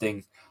by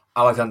resting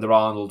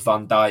Alexander-Arnold,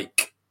 Van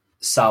Dijk,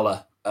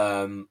 Salah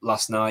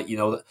last night.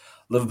 That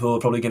Liverpool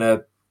are probably going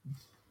to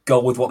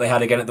go with what they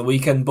had again at the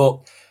weekend,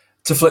 but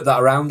to flip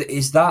that around,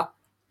 is that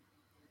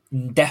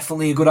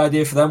definitely a good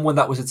idea for them when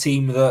that was a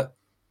team that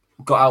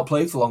got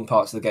outplayed for long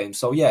parts of the game?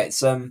 So yeah,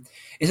 it's a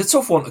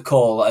tough one to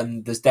call,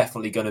 and there's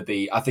definitely going to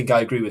be, I think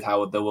I agree with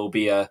Howard, there will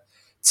be a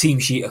team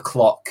sheet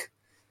o'clock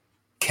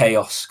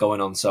chaos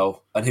going on.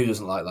 So, and who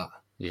doesn't like that?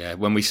 Yeah,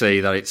 when we see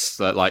that it's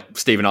like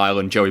Stephen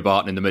Ireland, Joey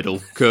Barton in the middle,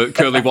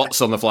 Curly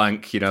Watts on the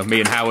flank, me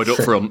and Howard up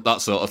front,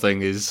 that sort of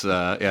thing is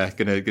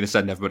gonna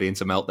send everybody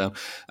into meltdown.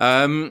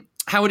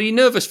 Howard, are you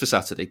nervous for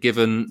Saturday,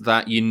 given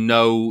that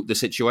the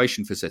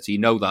situation for City,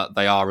 that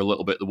they are a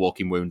little bit the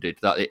walking wounded,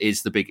 that it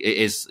is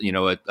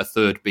a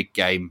third big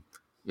game,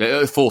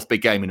 a fourth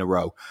big game in a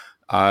row,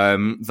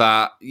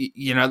 that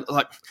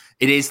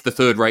it is the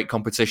third-rate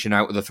competition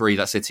out of the 3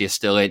 that City are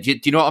still in. Do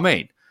you know what I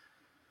mean?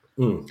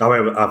 I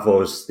mean, I've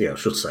always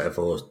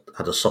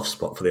had a soft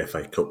spot for the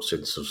FA Cup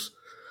since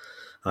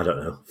I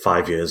was,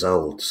 5 years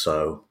old.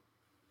 So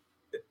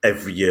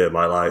every year of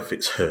my life,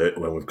 it's hurt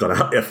when we've gone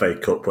out the FA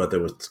Cup. Whether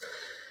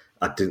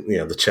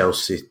the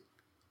Chelsea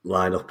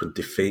line-up and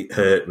defeat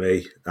hurt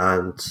me,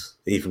 and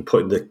even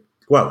putting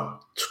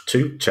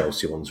two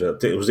Chelsea ones.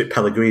 Was it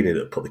Pellegrini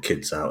that put the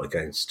kids out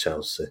against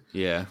Chelsea?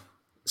 Yeah.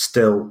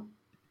 Still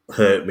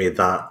hurt me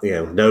that,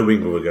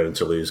 knowing we were going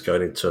to lose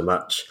going into a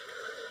match.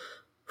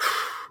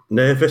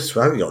 Nervous.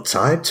 I haven't got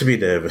time to be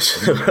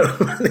nervous at the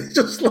moment. It's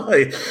just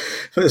like,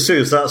 as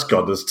soon as that's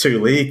gone, there's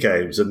 2 league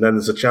games and then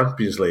there's a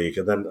Champions League,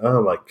 and then,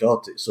 oh my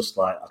God, it's just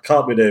like, I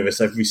can't be nervous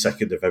every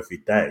second of every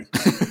day.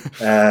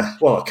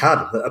 Well, I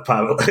can.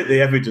 Apparently, the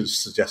evidence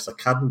suggests I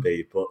can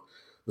be, but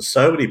there's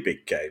so many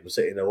big games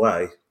that in a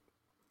way,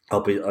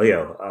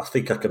 I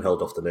think I can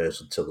hold off the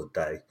nerves until the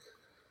day.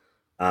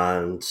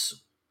 And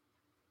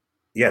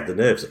yeah, the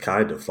nerves are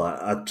kind of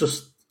like, I'm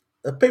just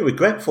a bit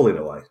regretful in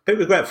a way. A bit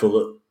regretful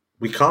that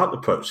we can't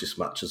approach this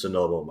match as a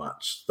normal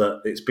match,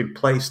 that it's been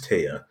placed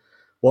here.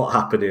 What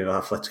happened in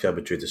Atletico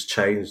Madrid has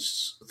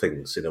changed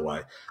things in a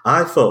way.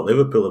 I thought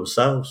Liverpool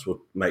themselves would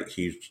make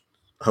huge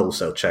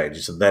wholesale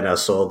changes, and then I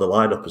saw the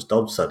lineup, as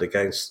Dom said,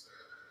 against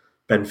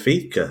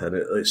Benfica, and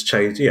it's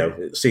changed.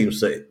 It seems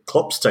that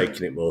Klopp's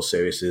taking it more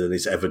seriously than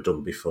he's ever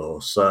done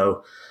before.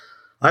 So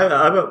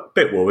I'm a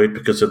bit worried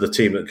because of the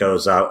team that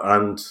goes out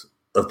and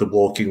of the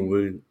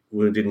walking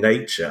wounded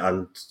nature,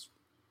 and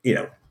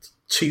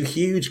 2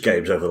 huge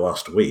games over the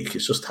last week.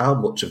 It's just how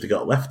much have they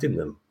got left in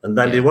them, and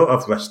then they won't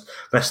have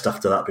rest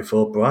after that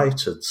before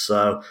Brighton.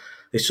 So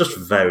it's just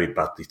a very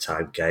badly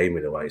timed game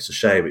in a way. It's a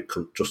shame it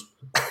couldn't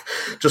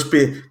just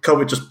be. Can't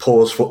we just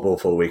pause football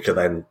for a week and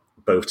then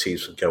both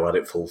teams can go at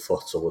it full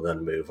throttle and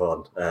then move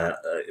on?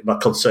 My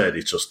concern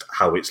is just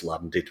how it's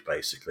landed,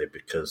 basically,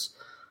 because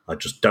I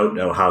just don't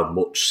know how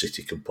much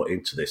City can put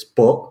into this.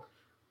 But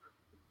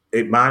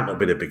it might not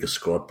be the biggest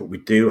squad, but we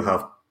do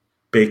have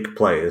big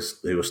players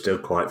who are still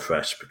quite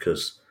fresh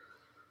because,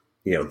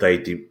 they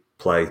did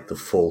play the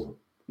full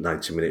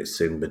 90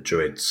 minutes in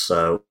Madrid.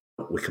 So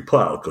we can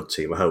put out a good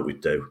team. I hope we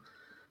do.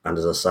 And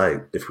as I say,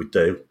 if we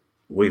do,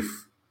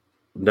 we've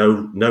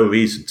no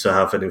reason to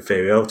have an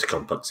inferiority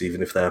complex,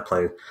 even if they're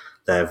playing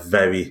their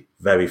very,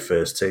 very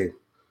first team.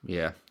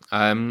 Yeah.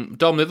 Dom,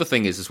 the other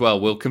thing is as well,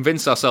 we'll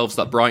convince ourselves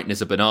that Brighton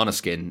is a banana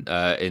skin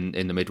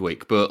in the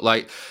midweek,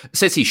 but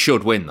City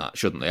should win that,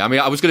 shouldn't they? I mean,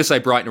 I was going to say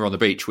Brighton are on the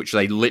beach, which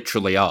they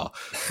literally are,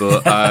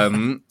 but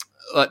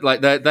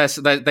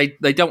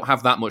they don't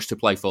have that much to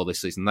play for this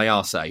season. They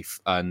are safe,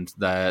 and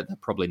they're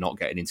probably not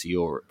getting into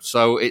Europe,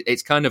 so it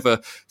is kind of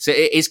a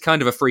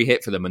free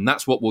hit for them, and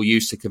that's what we'll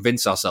use to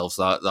convince ourselves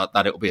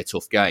that it'll be a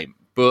tough game.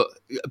 But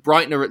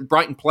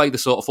Brighton play the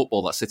sort of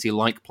football that City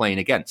like playing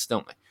against,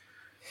 don't they?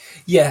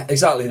 Yeah,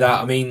 exactly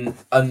that. I mean,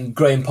 and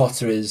Graham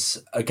Potter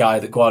is a guy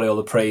that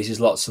Guardiola praises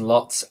lots and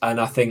lots. And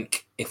I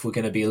think if we're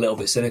going to be a little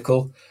bit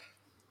cynical,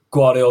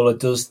 Guardiola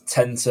does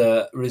tend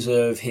to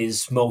reserve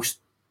his most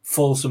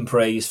fulsome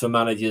praise for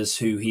managers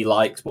who he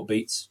likes but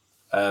beats.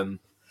 I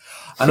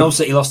know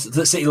City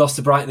lost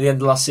to Brighton at the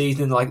end of last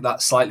season in like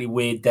that slightly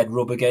weird dead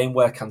rubber game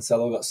where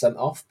Cancelo got sent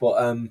off. But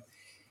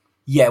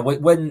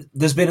when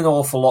there's been an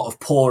awful lot of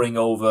poring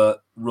over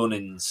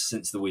run-ins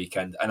since the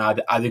weekend, and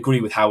I'd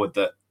agree with Howard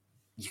that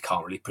you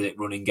can't really predict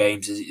running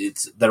games.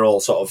 They're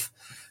all sort of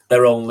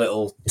their own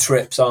little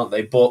trips, aren't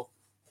they? But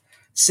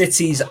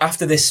City's,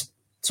 after this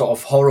sort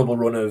of horrible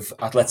run of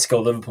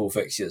Atletico Liverpool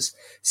fixtures,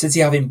 City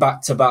having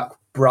back-to-back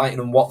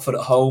Brighton and Watford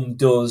at home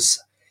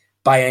does,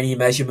 by any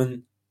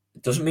measurement,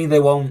 doesn't mean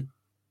they won't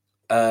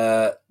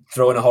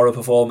throw in a horror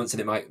performance and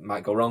it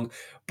might go wrong.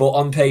 But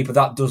on paper,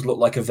 that does look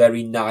like a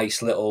very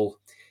nice little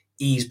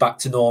ease back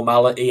to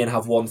normality and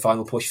have one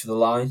final push for the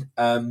line.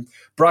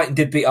 Brighton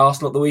did beat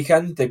Arsenal at the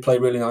weekend. They play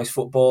really nice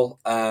football.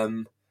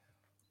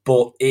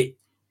 But it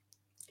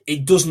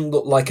doesn't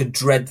look like a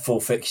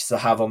dreadful fixture to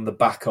have on the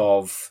back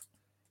of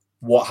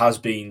what has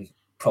been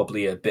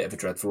probably a bit of a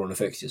dreadful run of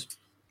fixtures.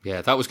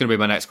 Yeah, that was going to be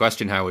my next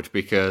question, Howard,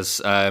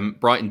 because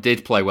Brighton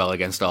did play well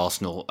against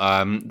Arsenal.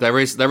 There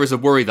is a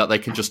worry that they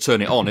can just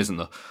turn it on, isn't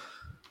there?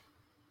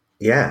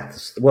 Yeah,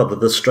 well, they're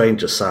the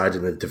stranger side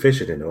in the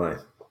division in a way.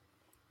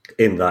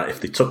 In that, if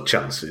they took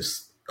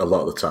chances a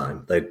lot of the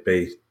time, they'd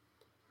be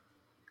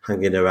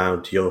hanging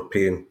around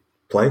European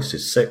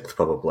places, 6th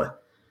probably.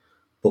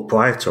 But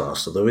prior to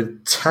Arsenal, they're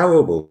in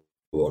terrible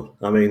one.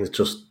 I mean, it's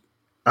just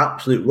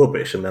absolute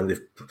rubbish. And then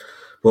they've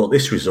brought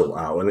this result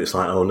out, and it's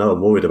like, oh no,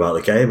 I'm worried about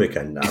the game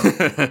again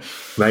now.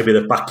 Maybe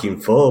they're back in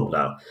form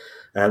now.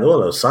 And one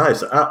of those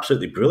sides are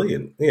absolutely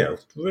brilliant.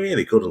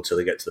 Really good until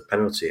they get to the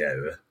penalty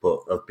area,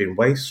 but have been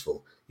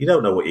wasteful. You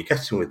don't know what you're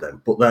getting with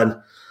them. But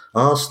then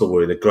Arsenal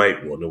were in a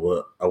great one.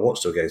 I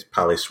watched them against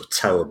Palace, were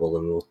terrible,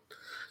 and were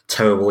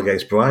terrible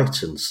against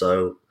Brighton.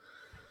 So,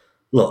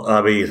 look,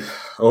 I mean,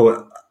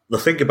 the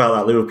thing about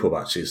that Liverpool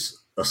match is,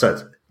 I said,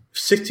 if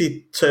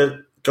City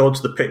go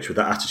onto the pitch with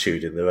that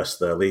attitude in the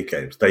rest of their league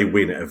games, they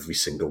win every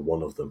single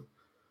one of them.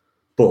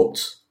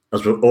 But,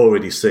 as we've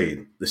already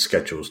seen, the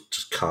schedule's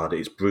just carded.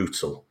 It's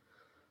brutal.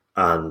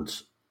 And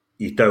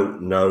you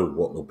don't know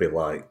what they'll be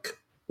like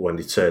when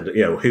they turn,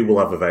 who will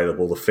have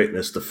available, the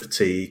fitness, the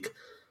fatigue,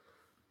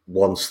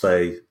 once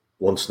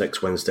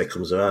next Wednesday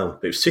comes around.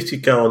 But if City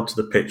go onto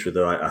the pitch with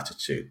the right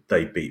attitude,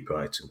 they beat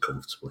Brighton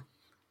comfortably.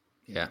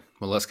 Yeah,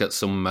 well, let's get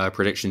some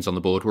predictions on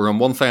the board. We're on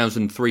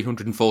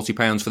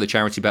 £1,340 for the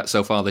charity bet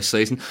so far this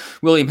season.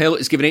 William Hill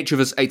is giving each of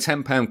us a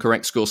 £10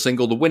 correct score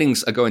single. The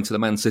winnings are going to the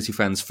Man City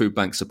Fans Food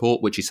Bank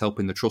support, which is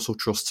helping the Trussell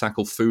Trust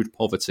tackle food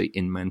poverty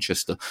in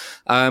Manchester.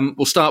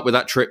 We'll start with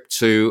that trip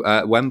to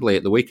Wembley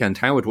at the weekend.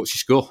 Howard, what's your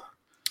score?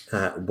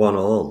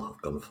 1-1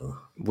 I've gone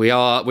for. We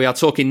are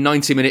talking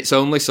 90 minutes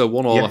only, so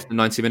 1-1 after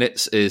 90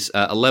 minutes is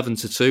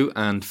 11-2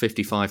 and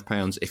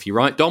 £55 if you're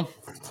right. Dom?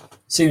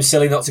 Seems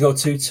silly not to go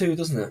 2-2,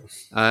 doesn't it?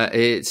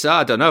 It's,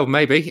 I don't know,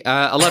 maybe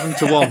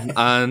 11-1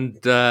 and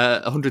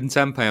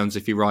 £110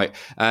 if you're right.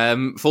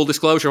 Full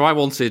disclosure, I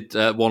wanted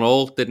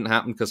 1-1, didn't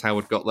happen because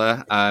Howard got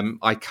there.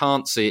 I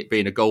can't see it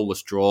being a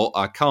goalless draw.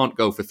 I can't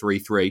go for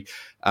 3-3.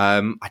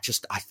 I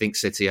think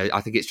City, I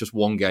think it's just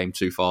one game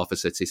too far for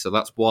City. So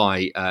that's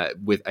why,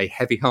 with a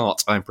heavy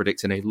heart, I'm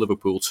predicting a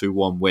Liverpool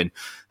 2-1 win,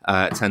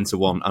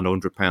 10-1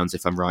 and £100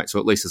 if I'm right. So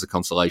at least there's a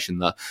consolation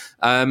there.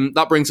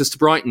 That brings us to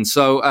Brighton.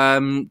 So,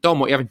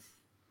 Dom, what are you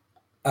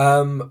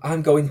having?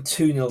 I'm going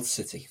 2-0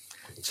 City.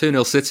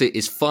 2-0 City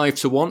is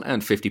 5-1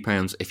 and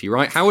 £50 if you're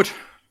right. Howard?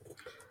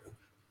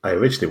 I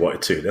originally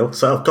wanted 2-0,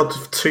 so I've gone to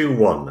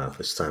 2-1 now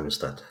this time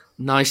instead.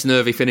 Nice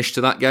nervy finish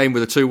to that game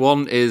with a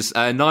 2-1 is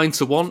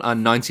 9-1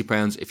 and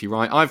 £90 if you're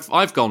right.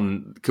 I've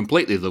gone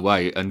completely the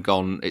way and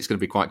gone, it's going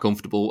to be quite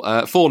comfortable.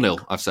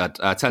 4-0, I've said,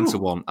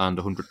 10-1 and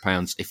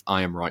 £100 if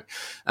I am right.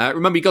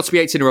 Remember, you've got to be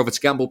 18 or over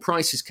to gamble.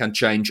 Prices can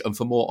change, and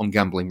for more on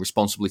gambling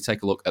responsibly,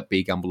 take a look at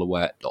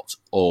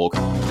begambleaware.org.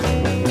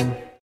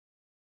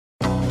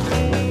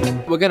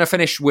 We're going to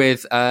finish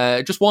with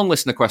just one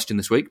listener question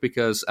this week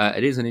because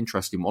it is an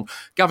interesting one.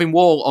 Gavin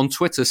Wall on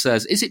Twitter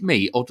says, is it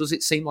me or does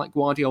it seem like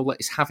Guardiola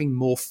is having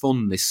more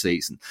fun this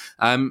season?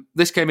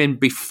 This came in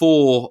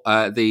before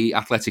the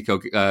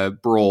Atletico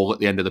brawl at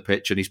the end of the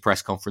pitch and his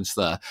press conference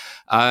there.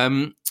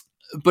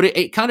 But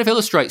it kind of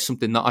illustrates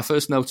something that I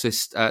first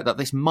noticed that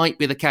this might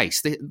be the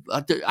case.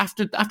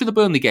 After the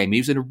Burnley game,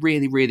 he was in a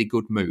really, really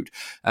good mood.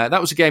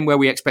 That was a game where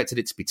we expected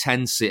it to be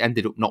tense. It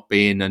ended up not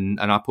being, and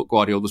I put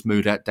Guardiola's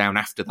mood down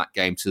after that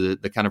game to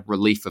the kind of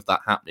relief of that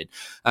happening.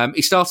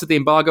 He started the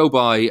embargo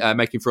by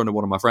making fun of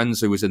one of my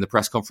friends who was in the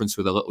press conference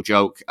with a little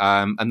joke.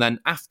 And then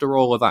after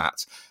all of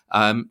that,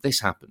 this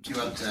happened. You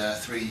had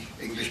three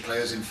English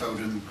players in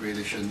Foden,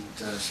 Grealish and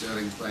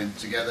Sterling playing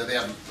together. They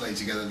haven't played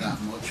together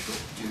that much,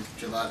 but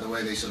do you like the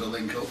way they sort of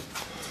link up?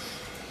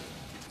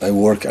 I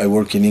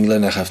work in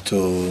England. I have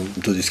to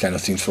do these kind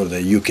of things for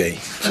the UK.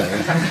 So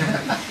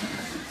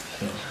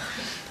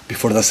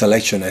before the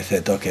selection, I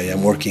said, okay,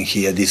 I'm working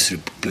here. These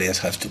three players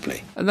have to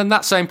play. And then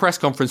that same press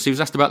conference, he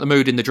was asked about the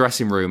mood in the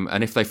dressing room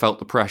and if they felt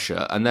the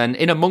pressure. And then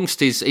in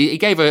amongst he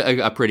gave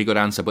a pretty good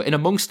answer, but in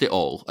amongst it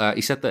all,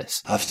 he said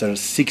this. After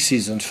 5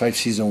 seasons,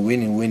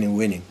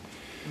 winning,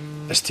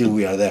 still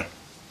we are there.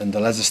 And the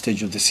last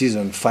stage of the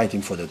season,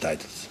 fighting for the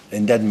titles.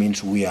 And that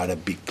means we are a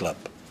big club.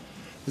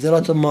 There's a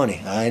lot of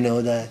money, I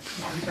know that.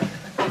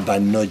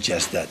 But not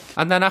just that.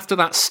 And then after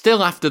that,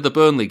 still after the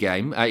Burnley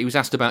game, he was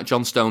asked about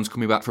John Stones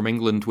coming back from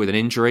England with an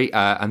injury,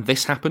 and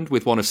this happened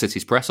with one of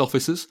City's press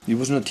officers. He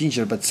was not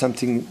injured, but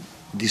something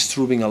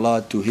disturbing a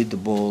lot to hit the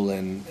ball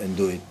and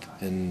do it.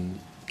 And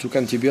took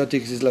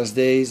antibiotics these last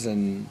days,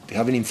 and they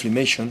have an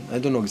inflammation. I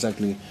don't know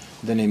exactly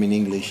the name in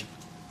English.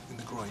 In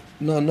the groin?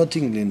 No, not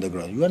in the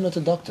groin. You are not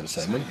a doctor,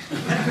 Simon.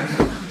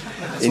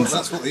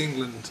 That's what the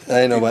England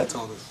I know, but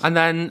told us. And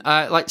then,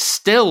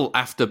 still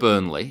after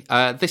Burnley,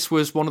 this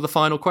was one of the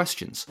final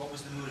questions. What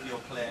was the mood of your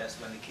players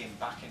when they came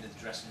back into the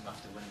dressing room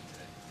after winning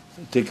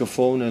today? Take a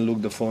phone and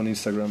look the phone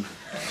Instagram.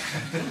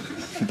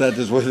 That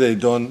is what they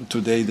done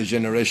today, the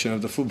generation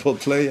of the football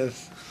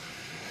players.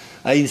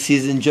 I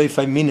insist, enjoy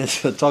 5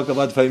 minutes, talk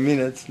about 5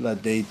 minutes,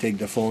 but they take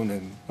the phone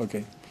and,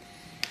 okay.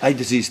 I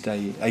desist,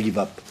 I give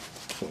up.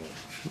 So,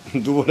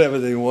 do whatever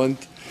they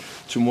want.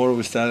 Tomorrow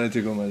we start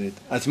Atletico Madrid.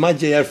 As much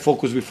they are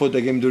focused before the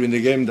game, during the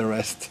game, the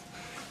rest,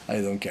 I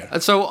don't care.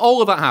 And so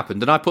all of that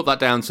happened, and I put that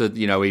down to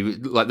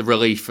like the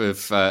relief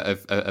of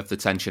the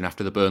tension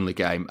after the Burnley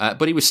game.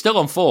 But he was still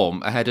on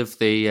form ahead of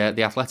the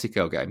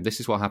Atletico game. This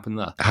is what happened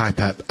there. Hi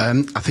Pep. I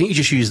think you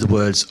just used the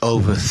words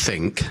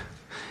overthink.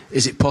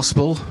 Is it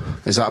possible?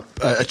 Is that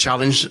a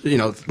challenge?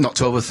 Not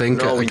to overthink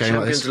no, a game in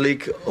Champions like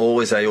League,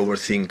 always I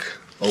overthink.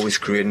 Always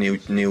create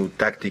new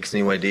tactics,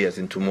 new ideas,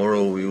 and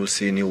tomorrow we will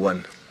see a new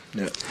one.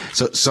 Yeah.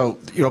 So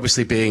you're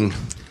obviously being,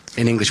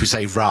 in English we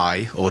say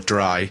wry or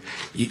dry.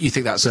 You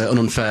think that's an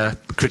unfair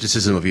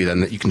criticism of you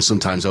then, that you can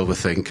sometimes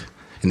overthink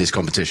in this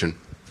competition?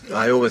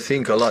 I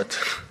overthink a lot.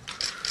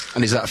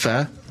 And is that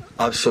fair?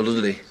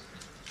 Absolutely.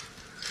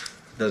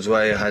 That's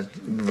why I had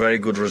very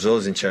good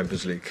results in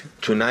Champions League.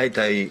 Tonight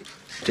I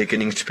take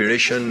an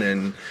inspiration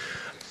and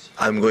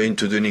I'm going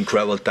to do an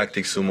incredible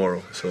tactics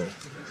tomorrow. So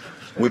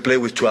we play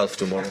with 12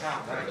 tomorrow.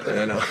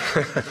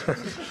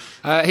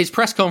 His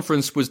press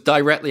conference was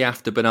directly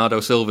after Bernardo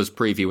Silva's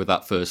preview of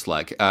that first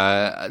leg.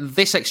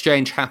 This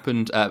exchange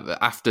happened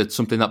after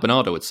something that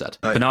Bernardo had said.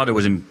 Bernardo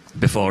was in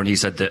before and he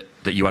said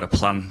that you had a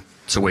plan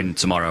to win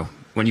tomorrow.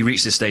 When you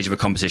reach this stage of a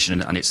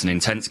competition and it's an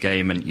intense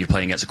game and you're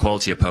playing against a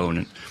quality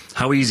opponent,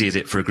 how easy is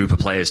it for a group of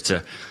players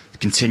to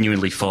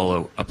continually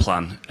follow a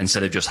plan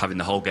instead of just having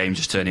the whole game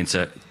just turn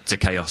into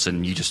chaos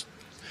and you just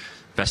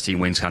best team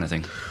wins kind of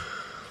thing?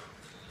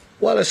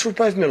 Well, it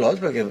surprised me a lot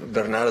because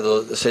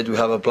Bernardo said we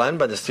have a plan,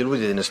 but still we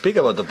didn't speak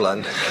about the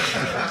plan.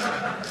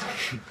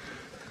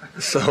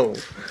 So,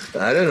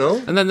 I don't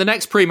know. And then the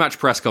next pre-match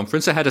press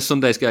conference ahead of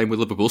Sunday's game with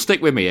Liverpool. Stick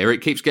with me here;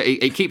 it keeps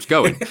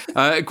going.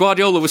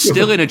 Guardiola was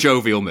still in a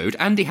jovial mood.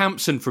 Andy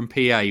Hampson from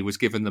PA was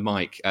given the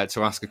mic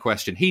to ask a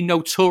question. He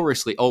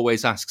notoriously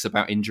always asks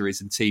about injuries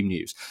and team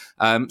news.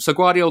 So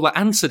Guardiola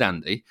answered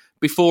Andy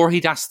before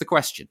he'd asked the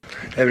question.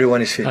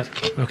 Everyone is fit.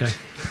 Okay.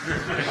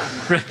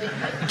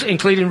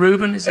 Including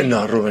Ruben? Is it?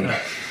 No, Ruben.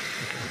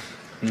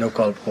 No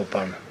call for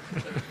Palmer.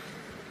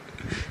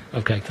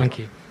 Okay, thank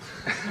you.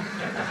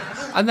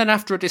 And then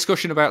after a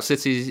discussion about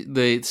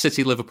the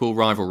City-Liverpool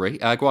rivalry,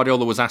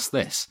 Guardiola was asked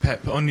this.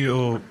 Pep, on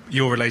your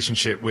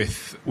relationship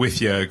with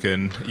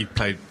Jurgen, you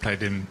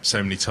played him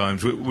so many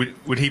times.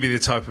 Would he be the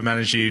type of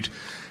manager you'd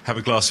have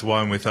a glass of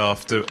wine with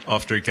after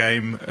a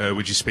game?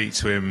 Would you speak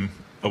to him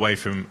away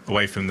from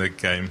the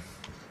game?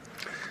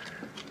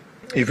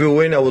 If we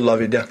win, I would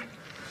love it, yeah.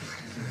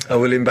 I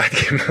will invite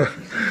him.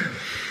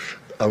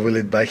 I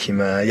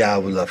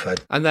would love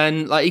it. And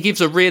then he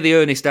gives a really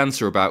earnest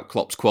answer about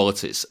Klopp's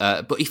qualities,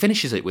 but he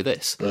finishes it with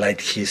this.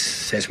 Like he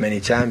says many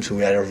times,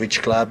 we are a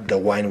rich club, the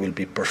wine will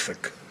be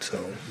perfect.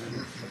 So,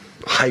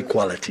 high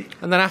quality.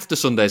 And then after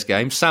Sunday's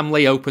game, Sam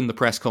Lee opened the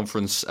press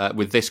conference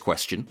with this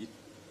question. You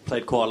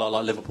played quite a lot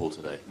like Liverpool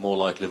today, more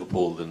like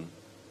Liverpool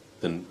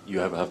than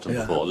you ever have done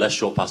before. Less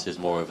short passes,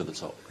 more over the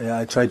top. Yeah,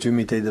 I try to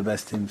imitate the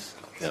best teams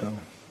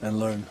and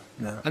learn.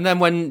 Yeah. And then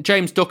when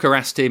James Ducker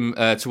asked him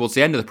towards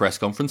the end of the press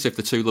conference if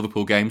the two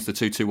Liverpool games, the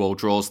 2-2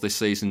 draws this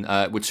season,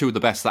 were two of the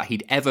best that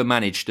he'd ever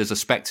managed as a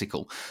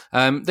spectacle,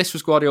 this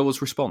was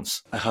Guardiola's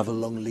response. I have a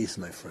long list,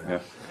 my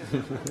friend.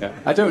 Yeah.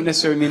 I don't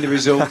necessarily mean the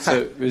result.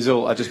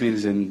 I just mean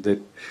as in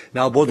the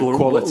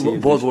quality.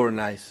 Both were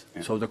nice.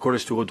 Yeah. So the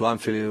courage to go to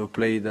Anfield, we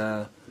played.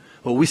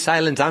 We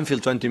silenced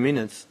Anfield 20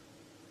 minutes.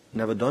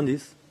 Never done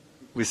this.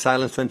 We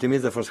silenced 20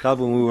 minutes the first half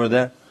when we were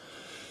there.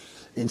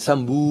 In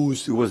some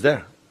boost, it was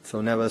there. So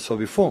never saw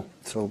before.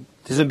 So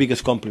this is the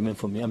biggest compliment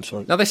for me. I'm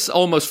sorry. Now this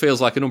almost feels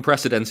like an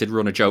unprecedented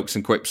run of jokes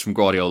and quips from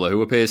Guardiola,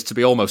 who appears to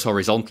be almost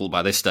horizontal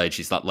by this stage.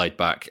 He's that laid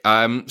back.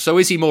 So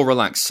is he more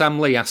relaxed? Sam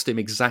Lee asked him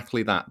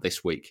exactly that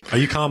this week. Are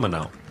you calmer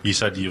now? You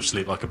said you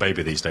sleep like a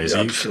baby these days.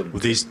 Yeah,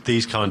 with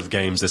these kind of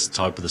games, this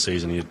type of the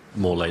season, you're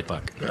more laid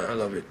back. Yeah, I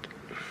love it.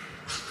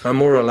 I'm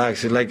more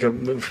relaxed. It's like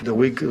the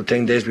week,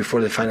 10 days before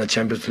the final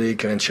Champions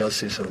League and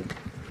Chelsea. So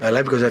I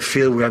like because I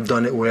feel we have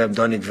done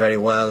it very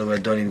well, we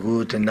have done it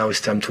good, and now it's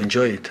time to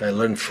enjoy it. I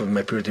learned from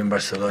my period in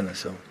Barcelona,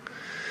 so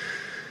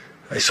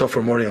I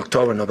suffer more in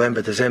October,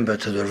 November, December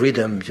to the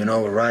rhythm,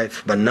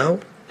 arrive. But now,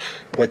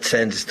 what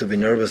sense is to be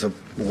nervous or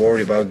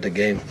worry about the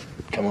game?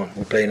 Come on,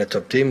 we're playing a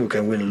top team, we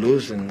can win or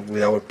lose, and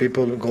with our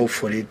people, go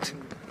for it.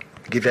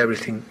 Give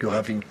everything you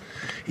have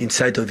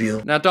inside of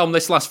you. Now, Dom,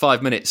 this last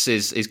 5 minutes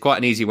is quite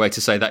an easy way to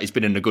say that he's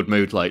been in a good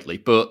mood lately.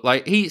 But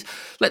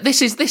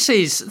this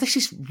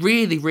is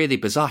really, really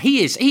bizarre.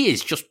 He is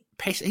just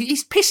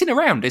he's pissing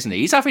around, isn't he?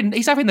 He's having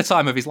the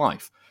time of his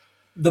life.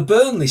 The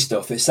Burnley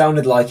stuff, it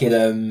sounded like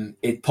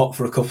it popped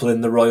for a couple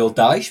in the Royal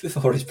Dyche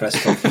before his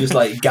press conference. Just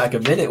like gag a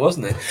minute,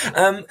 wasn't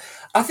it?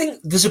 I think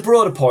there's a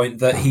broader point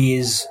that he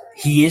is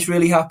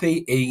really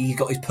happy. He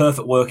got his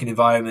perfect working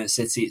environment at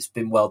City. It's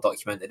been well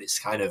documented. It's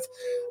kind of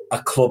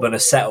a club and a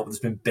setup that's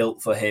been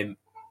built for him,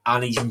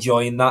 and he's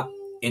enjoying that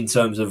in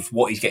terms of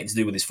what he's getting to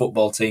do with his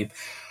football team.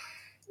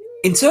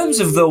 In terms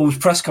of those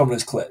press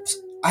conference clips,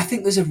 I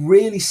think there's a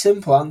really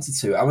simple answer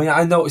to it. I mean,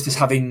 I noticed this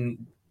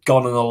having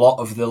gone on a lot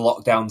of the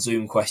lockdown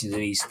Zoom questions,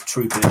 and he's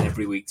trooping in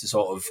every week to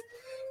sort of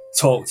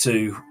talk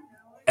to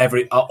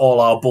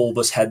all our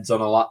bulbous heads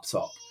on a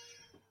laptop.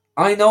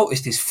 I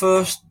noticed his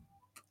first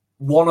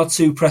one or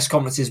two press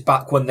conferences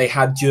back when they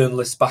had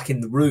journalists back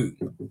in the room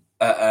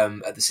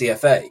at the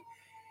CFA.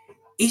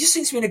 He just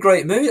seems to be in a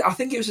great mood. I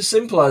think it was as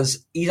simple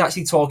as he's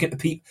actually talking to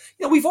people.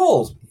 We've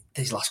all,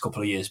 these last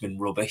couple of years, been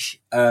rubbish.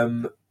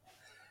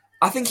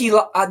 I think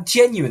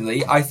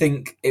genuinely, I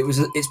think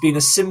it's been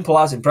as simple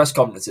as in press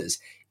conferences.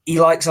 He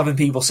likes having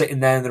people sitting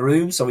there in the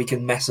room so he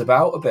can mess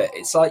about a bit.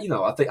 It's like,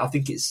 I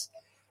think it's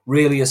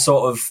really as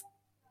sort of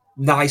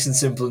nice and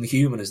simple and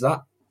human as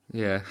that.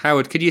 Yeah,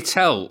 Howard, can you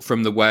tell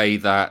from the way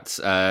that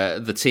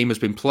the team has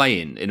been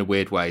playing in a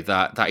weird way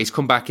that he's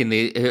come back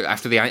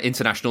after the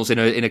internationals in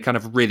a kind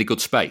of really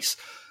good space?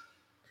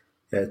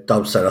 Yeah,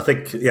 Dom said, I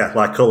think,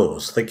 like all of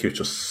us, I think he was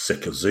just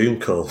sick of Zoom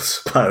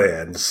calls by the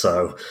end.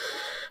 So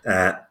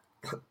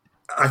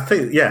I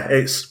think,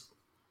 I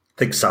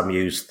think Sam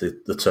used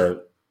the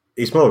term,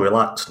 he's more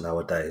relaxed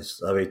nowadays.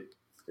 I mean,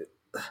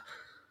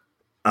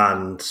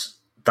 and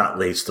that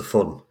leads to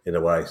fun in a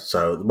way.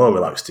 So the more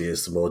relaxed he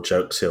is, the more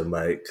jokes he'll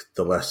make,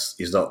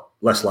 he's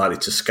less likely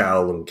to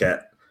scowl and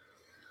get,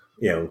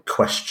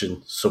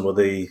 question some of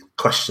the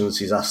questions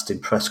he's asked in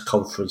press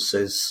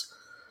conferences.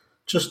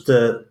 He's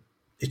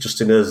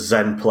just in a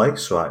zen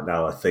place right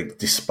now, I think,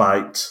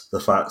 despite the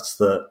fact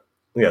that,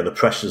 the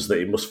pressures that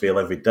he must feel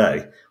every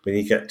day when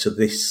you get to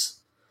this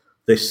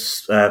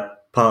this part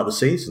of the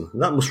season.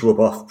 And that must rub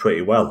off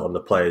pretty well on the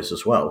players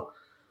as well,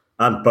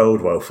 and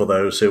bode well for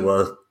those who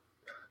are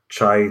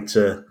trying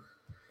to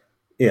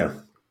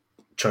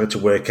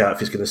work out if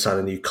he's going to sign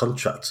a new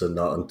contract or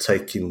not, and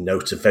taking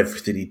note of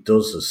everything he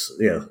does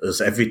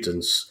as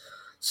evidence.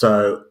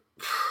 So,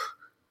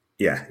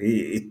 yeah,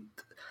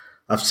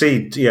 I've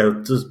seen,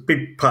 there's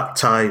been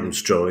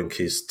times during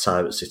his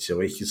time at City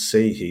where you can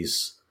see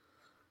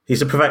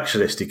he's a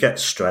perfectionist. He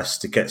gets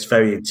stressed. He gets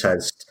very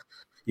intense.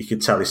 You can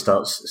tell he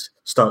starts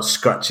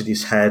scratching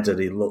his head, and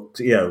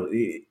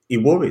he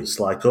worries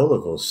like all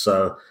of us.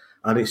 So,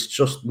 and it's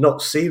just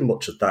not seen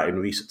much of that in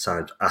recent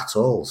times at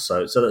all.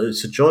 So it's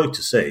a joy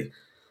to see,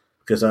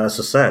 because as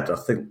I said, I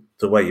think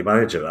the way your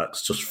manager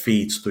acts just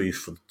feeds through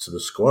to the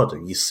squad,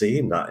 and you're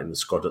seeing that in the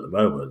squad at the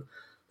moment.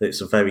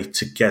 It's a very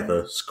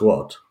together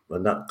squad,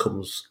 and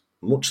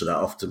much of that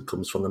often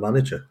comes from the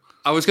manager.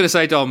 I was going to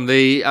say, Dom,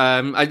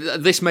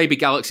 this may be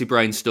Galaxy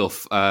Brain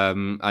stuff,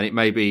 and it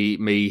may be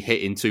me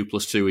hitting 2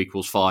 + 2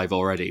 = 5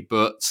 already,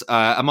 but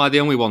am I the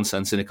only one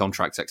sensing a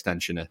contract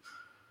extension here?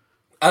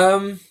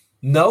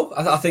 No,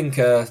 I think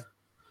that's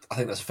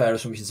a fair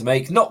assumption to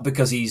make. Not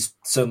because he's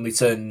suddenly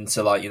turned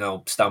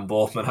into Stan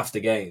Borthman after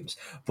games,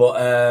 but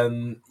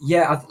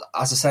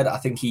as I said, I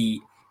think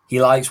he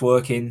likes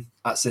working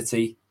at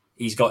City.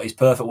 He's got his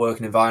perfect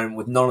working environment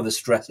with none of the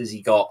stresses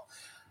he got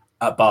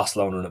at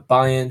Barcelona and at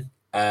Bayern.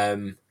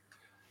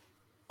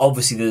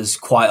 Obviously, there's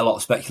quite a lot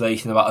of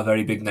speculation about a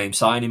very big name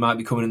signing might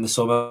be coming in the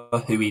summer,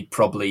 who he'd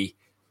probably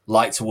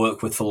like to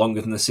work with for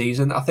longer than the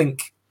season. I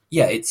think,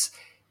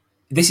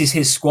 this is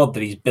his squad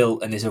that he's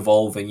built and is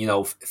evolving.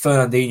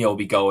 Fernandinho will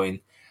be going.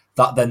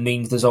 That then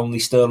means there's only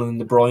Sterling and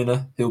De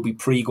Bruyne who'll be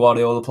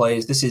pre-Guardiola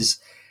players. This is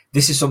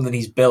something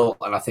he's built,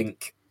 and I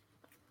think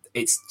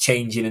it's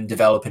changing and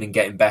developing and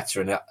getting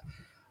better. And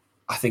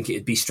I think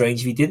it'd be strange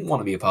if he didn't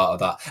want to be a part of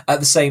that. At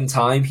the same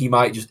time, he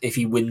might just, if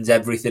he wins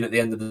everything at the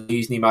end of the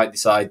season, he might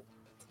decide,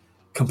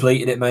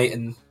 completed it, mate,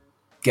 and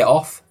get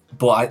off.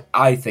 But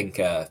I think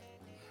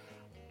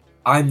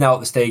I'm now at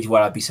the stage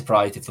where I'd be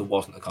surprised if there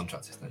wasn't a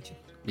contract extension.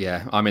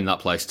 Yeah, I'm in that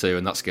place too,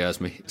 and that scares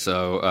me.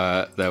 So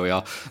there we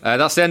are.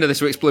 That's the end of this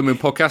week's Blue Moon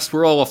podcast.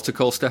 We're all off to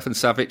call Stefan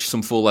Savic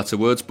some four-letter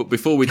words, but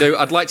before we do,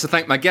 I'd like to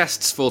thank my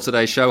guests for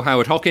today's show,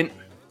 Howard Hockin.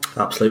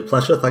 Absolute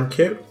pleasure, thank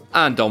you.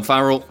 And Dom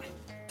Farrell.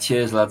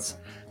 Cheers, lads.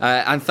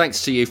 And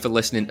thanks to you for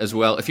listening as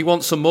well. If you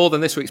want some more,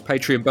 then this week's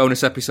Patreon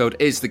bonus episode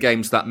is The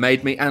Games That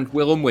Made Me, and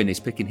Willem Wynn is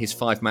picking his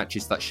 5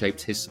 matches that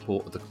shaped his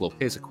support of the club.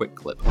 Here's a quick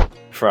clip.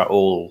 Throughout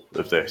all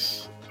of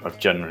this, I've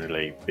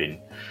generally been,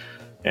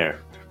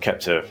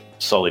 kept a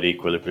solid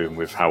equilibrium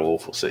with how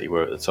awful City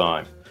were at the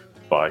time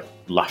by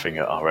laughing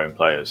at our own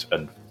players.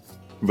 And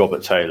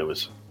Robert Taylor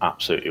was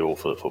absolutely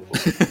awful at football.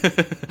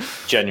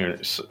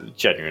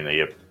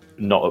 Genuinely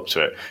not up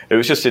to it. It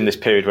was just in this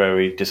period where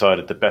we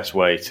decided the best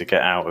way to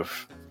get out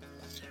of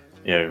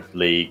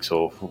leagues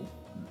or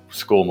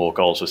score more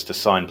goals was to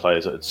sign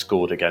players that had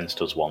scored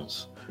against us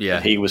once. Yeah,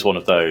 and he was one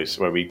of those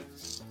where we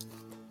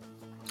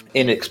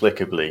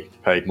inexplicably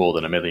paid more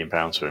than £1 million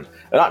for him.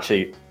 And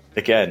actually,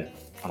 again,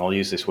 and I'll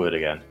use this word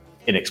again,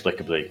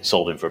 inexplicably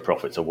sold him for a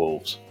profit to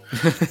Wolves.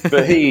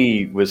 But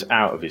he was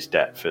out of his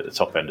depth at the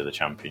top end of the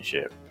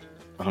Championship.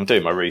 And I'm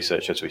doing my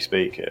research as we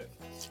speak here.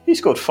 He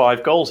scored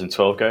 5 goals in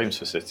 12 games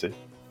for City.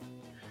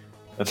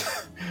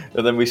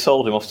 And then we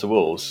sold him off to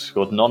Wolves,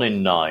 scored none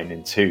in 9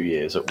 in 2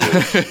 years at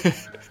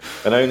Wolves.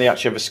 And only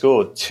actually ever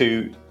scored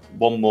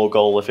one more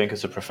goal, I think,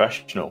 as a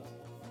professional.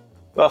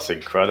 That's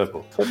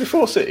incredible. But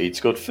before City, he'd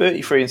scored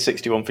 33 in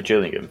 61 for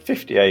Gillingham,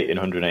 58 in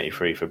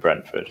 183 for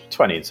Brentford,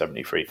 20 in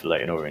 73 for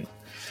Leyton Orient.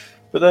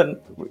 But then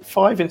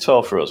 5 in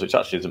 12 for us, which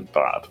actually isn't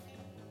bad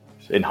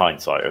in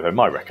hindsight, although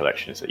my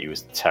recollection is that he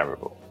was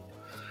terrible.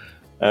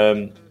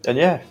 And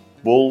yeah,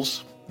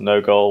 Wolves, no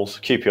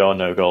goals. QPR,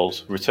 no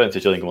goals. Returned to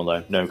Gillingham on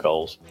loan, no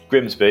goals.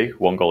 Grimsby,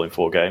 1 goal in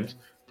 4 games.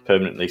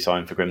 Permanently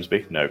signed for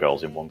Grimsby, no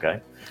goals in 1 game.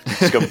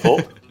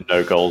 Scunthorpe,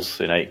 no goals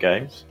in 8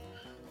 games.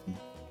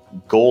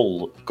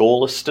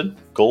 Galston,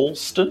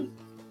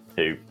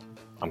 who,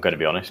 I'm going to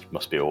be honest,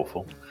 must be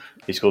awful.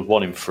 He scored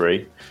 1 in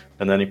 3,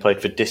 and then he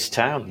played for Diss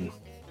Town, and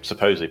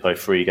supposedly played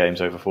 3 games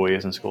over 4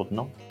 years and scored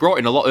none. Brought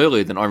in a lot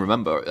earlier than I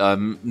remember.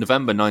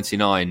 November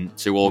 99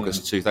 to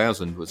August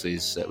 2000 was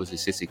his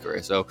City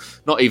career, so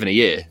not even a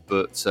year.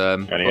 But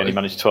and he only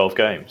managed 12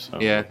 games. So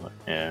yeah.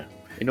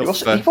 He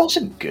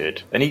wasn't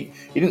good, and he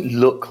didn't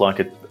look like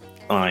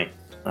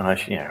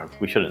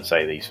we shouldn't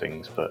say these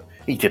things, but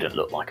he didn't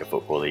look like a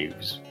footballer. He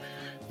was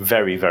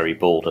very, very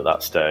bald at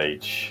that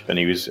stage, and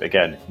he was,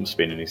 again, must have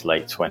been in his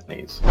late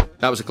 20s.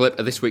 That was a clip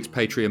of this week's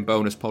Patreon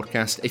bonus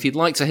podcast. If you'd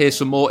like to hear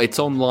some more, it's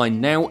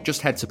online now.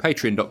 Just head to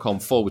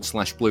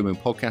patreon.com/Blue Moon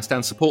Podcast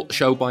and support the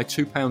show by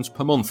 £2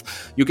 per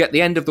month. You'll get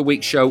the end of the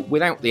week's show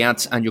without the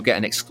ads, and you'll get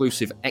an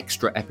exclusive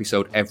extra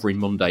episode every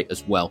Monday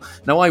as well.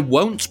 Now, I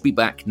won't be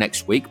back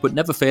next week, but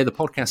never fear, the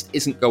podcast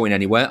isn't going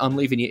anywhere. I'm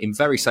leaving you in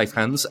very safe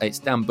hands. It's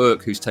Dan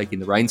Burke who's taking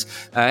the reins.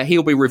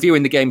 He'll be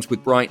reviewing the games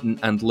with Brighton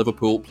and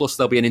Liverpool, plus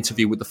there'll be an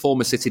interview with the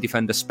former City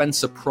defender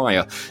Spencer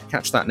Pryor.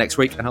 Catch that next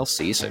week, and I'll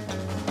see you soon.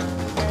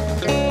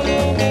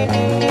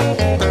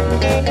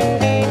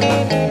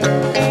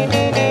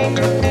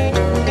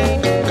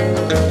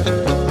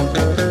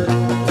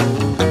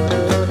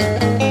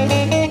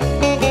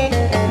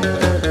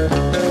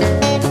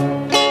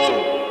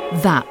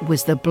 That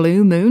was the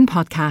Blue Moon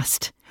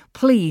Podcast.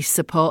 Please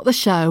support the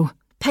show.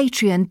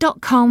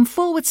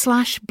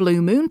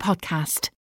 Patreon.com/Blue Moon Podcast.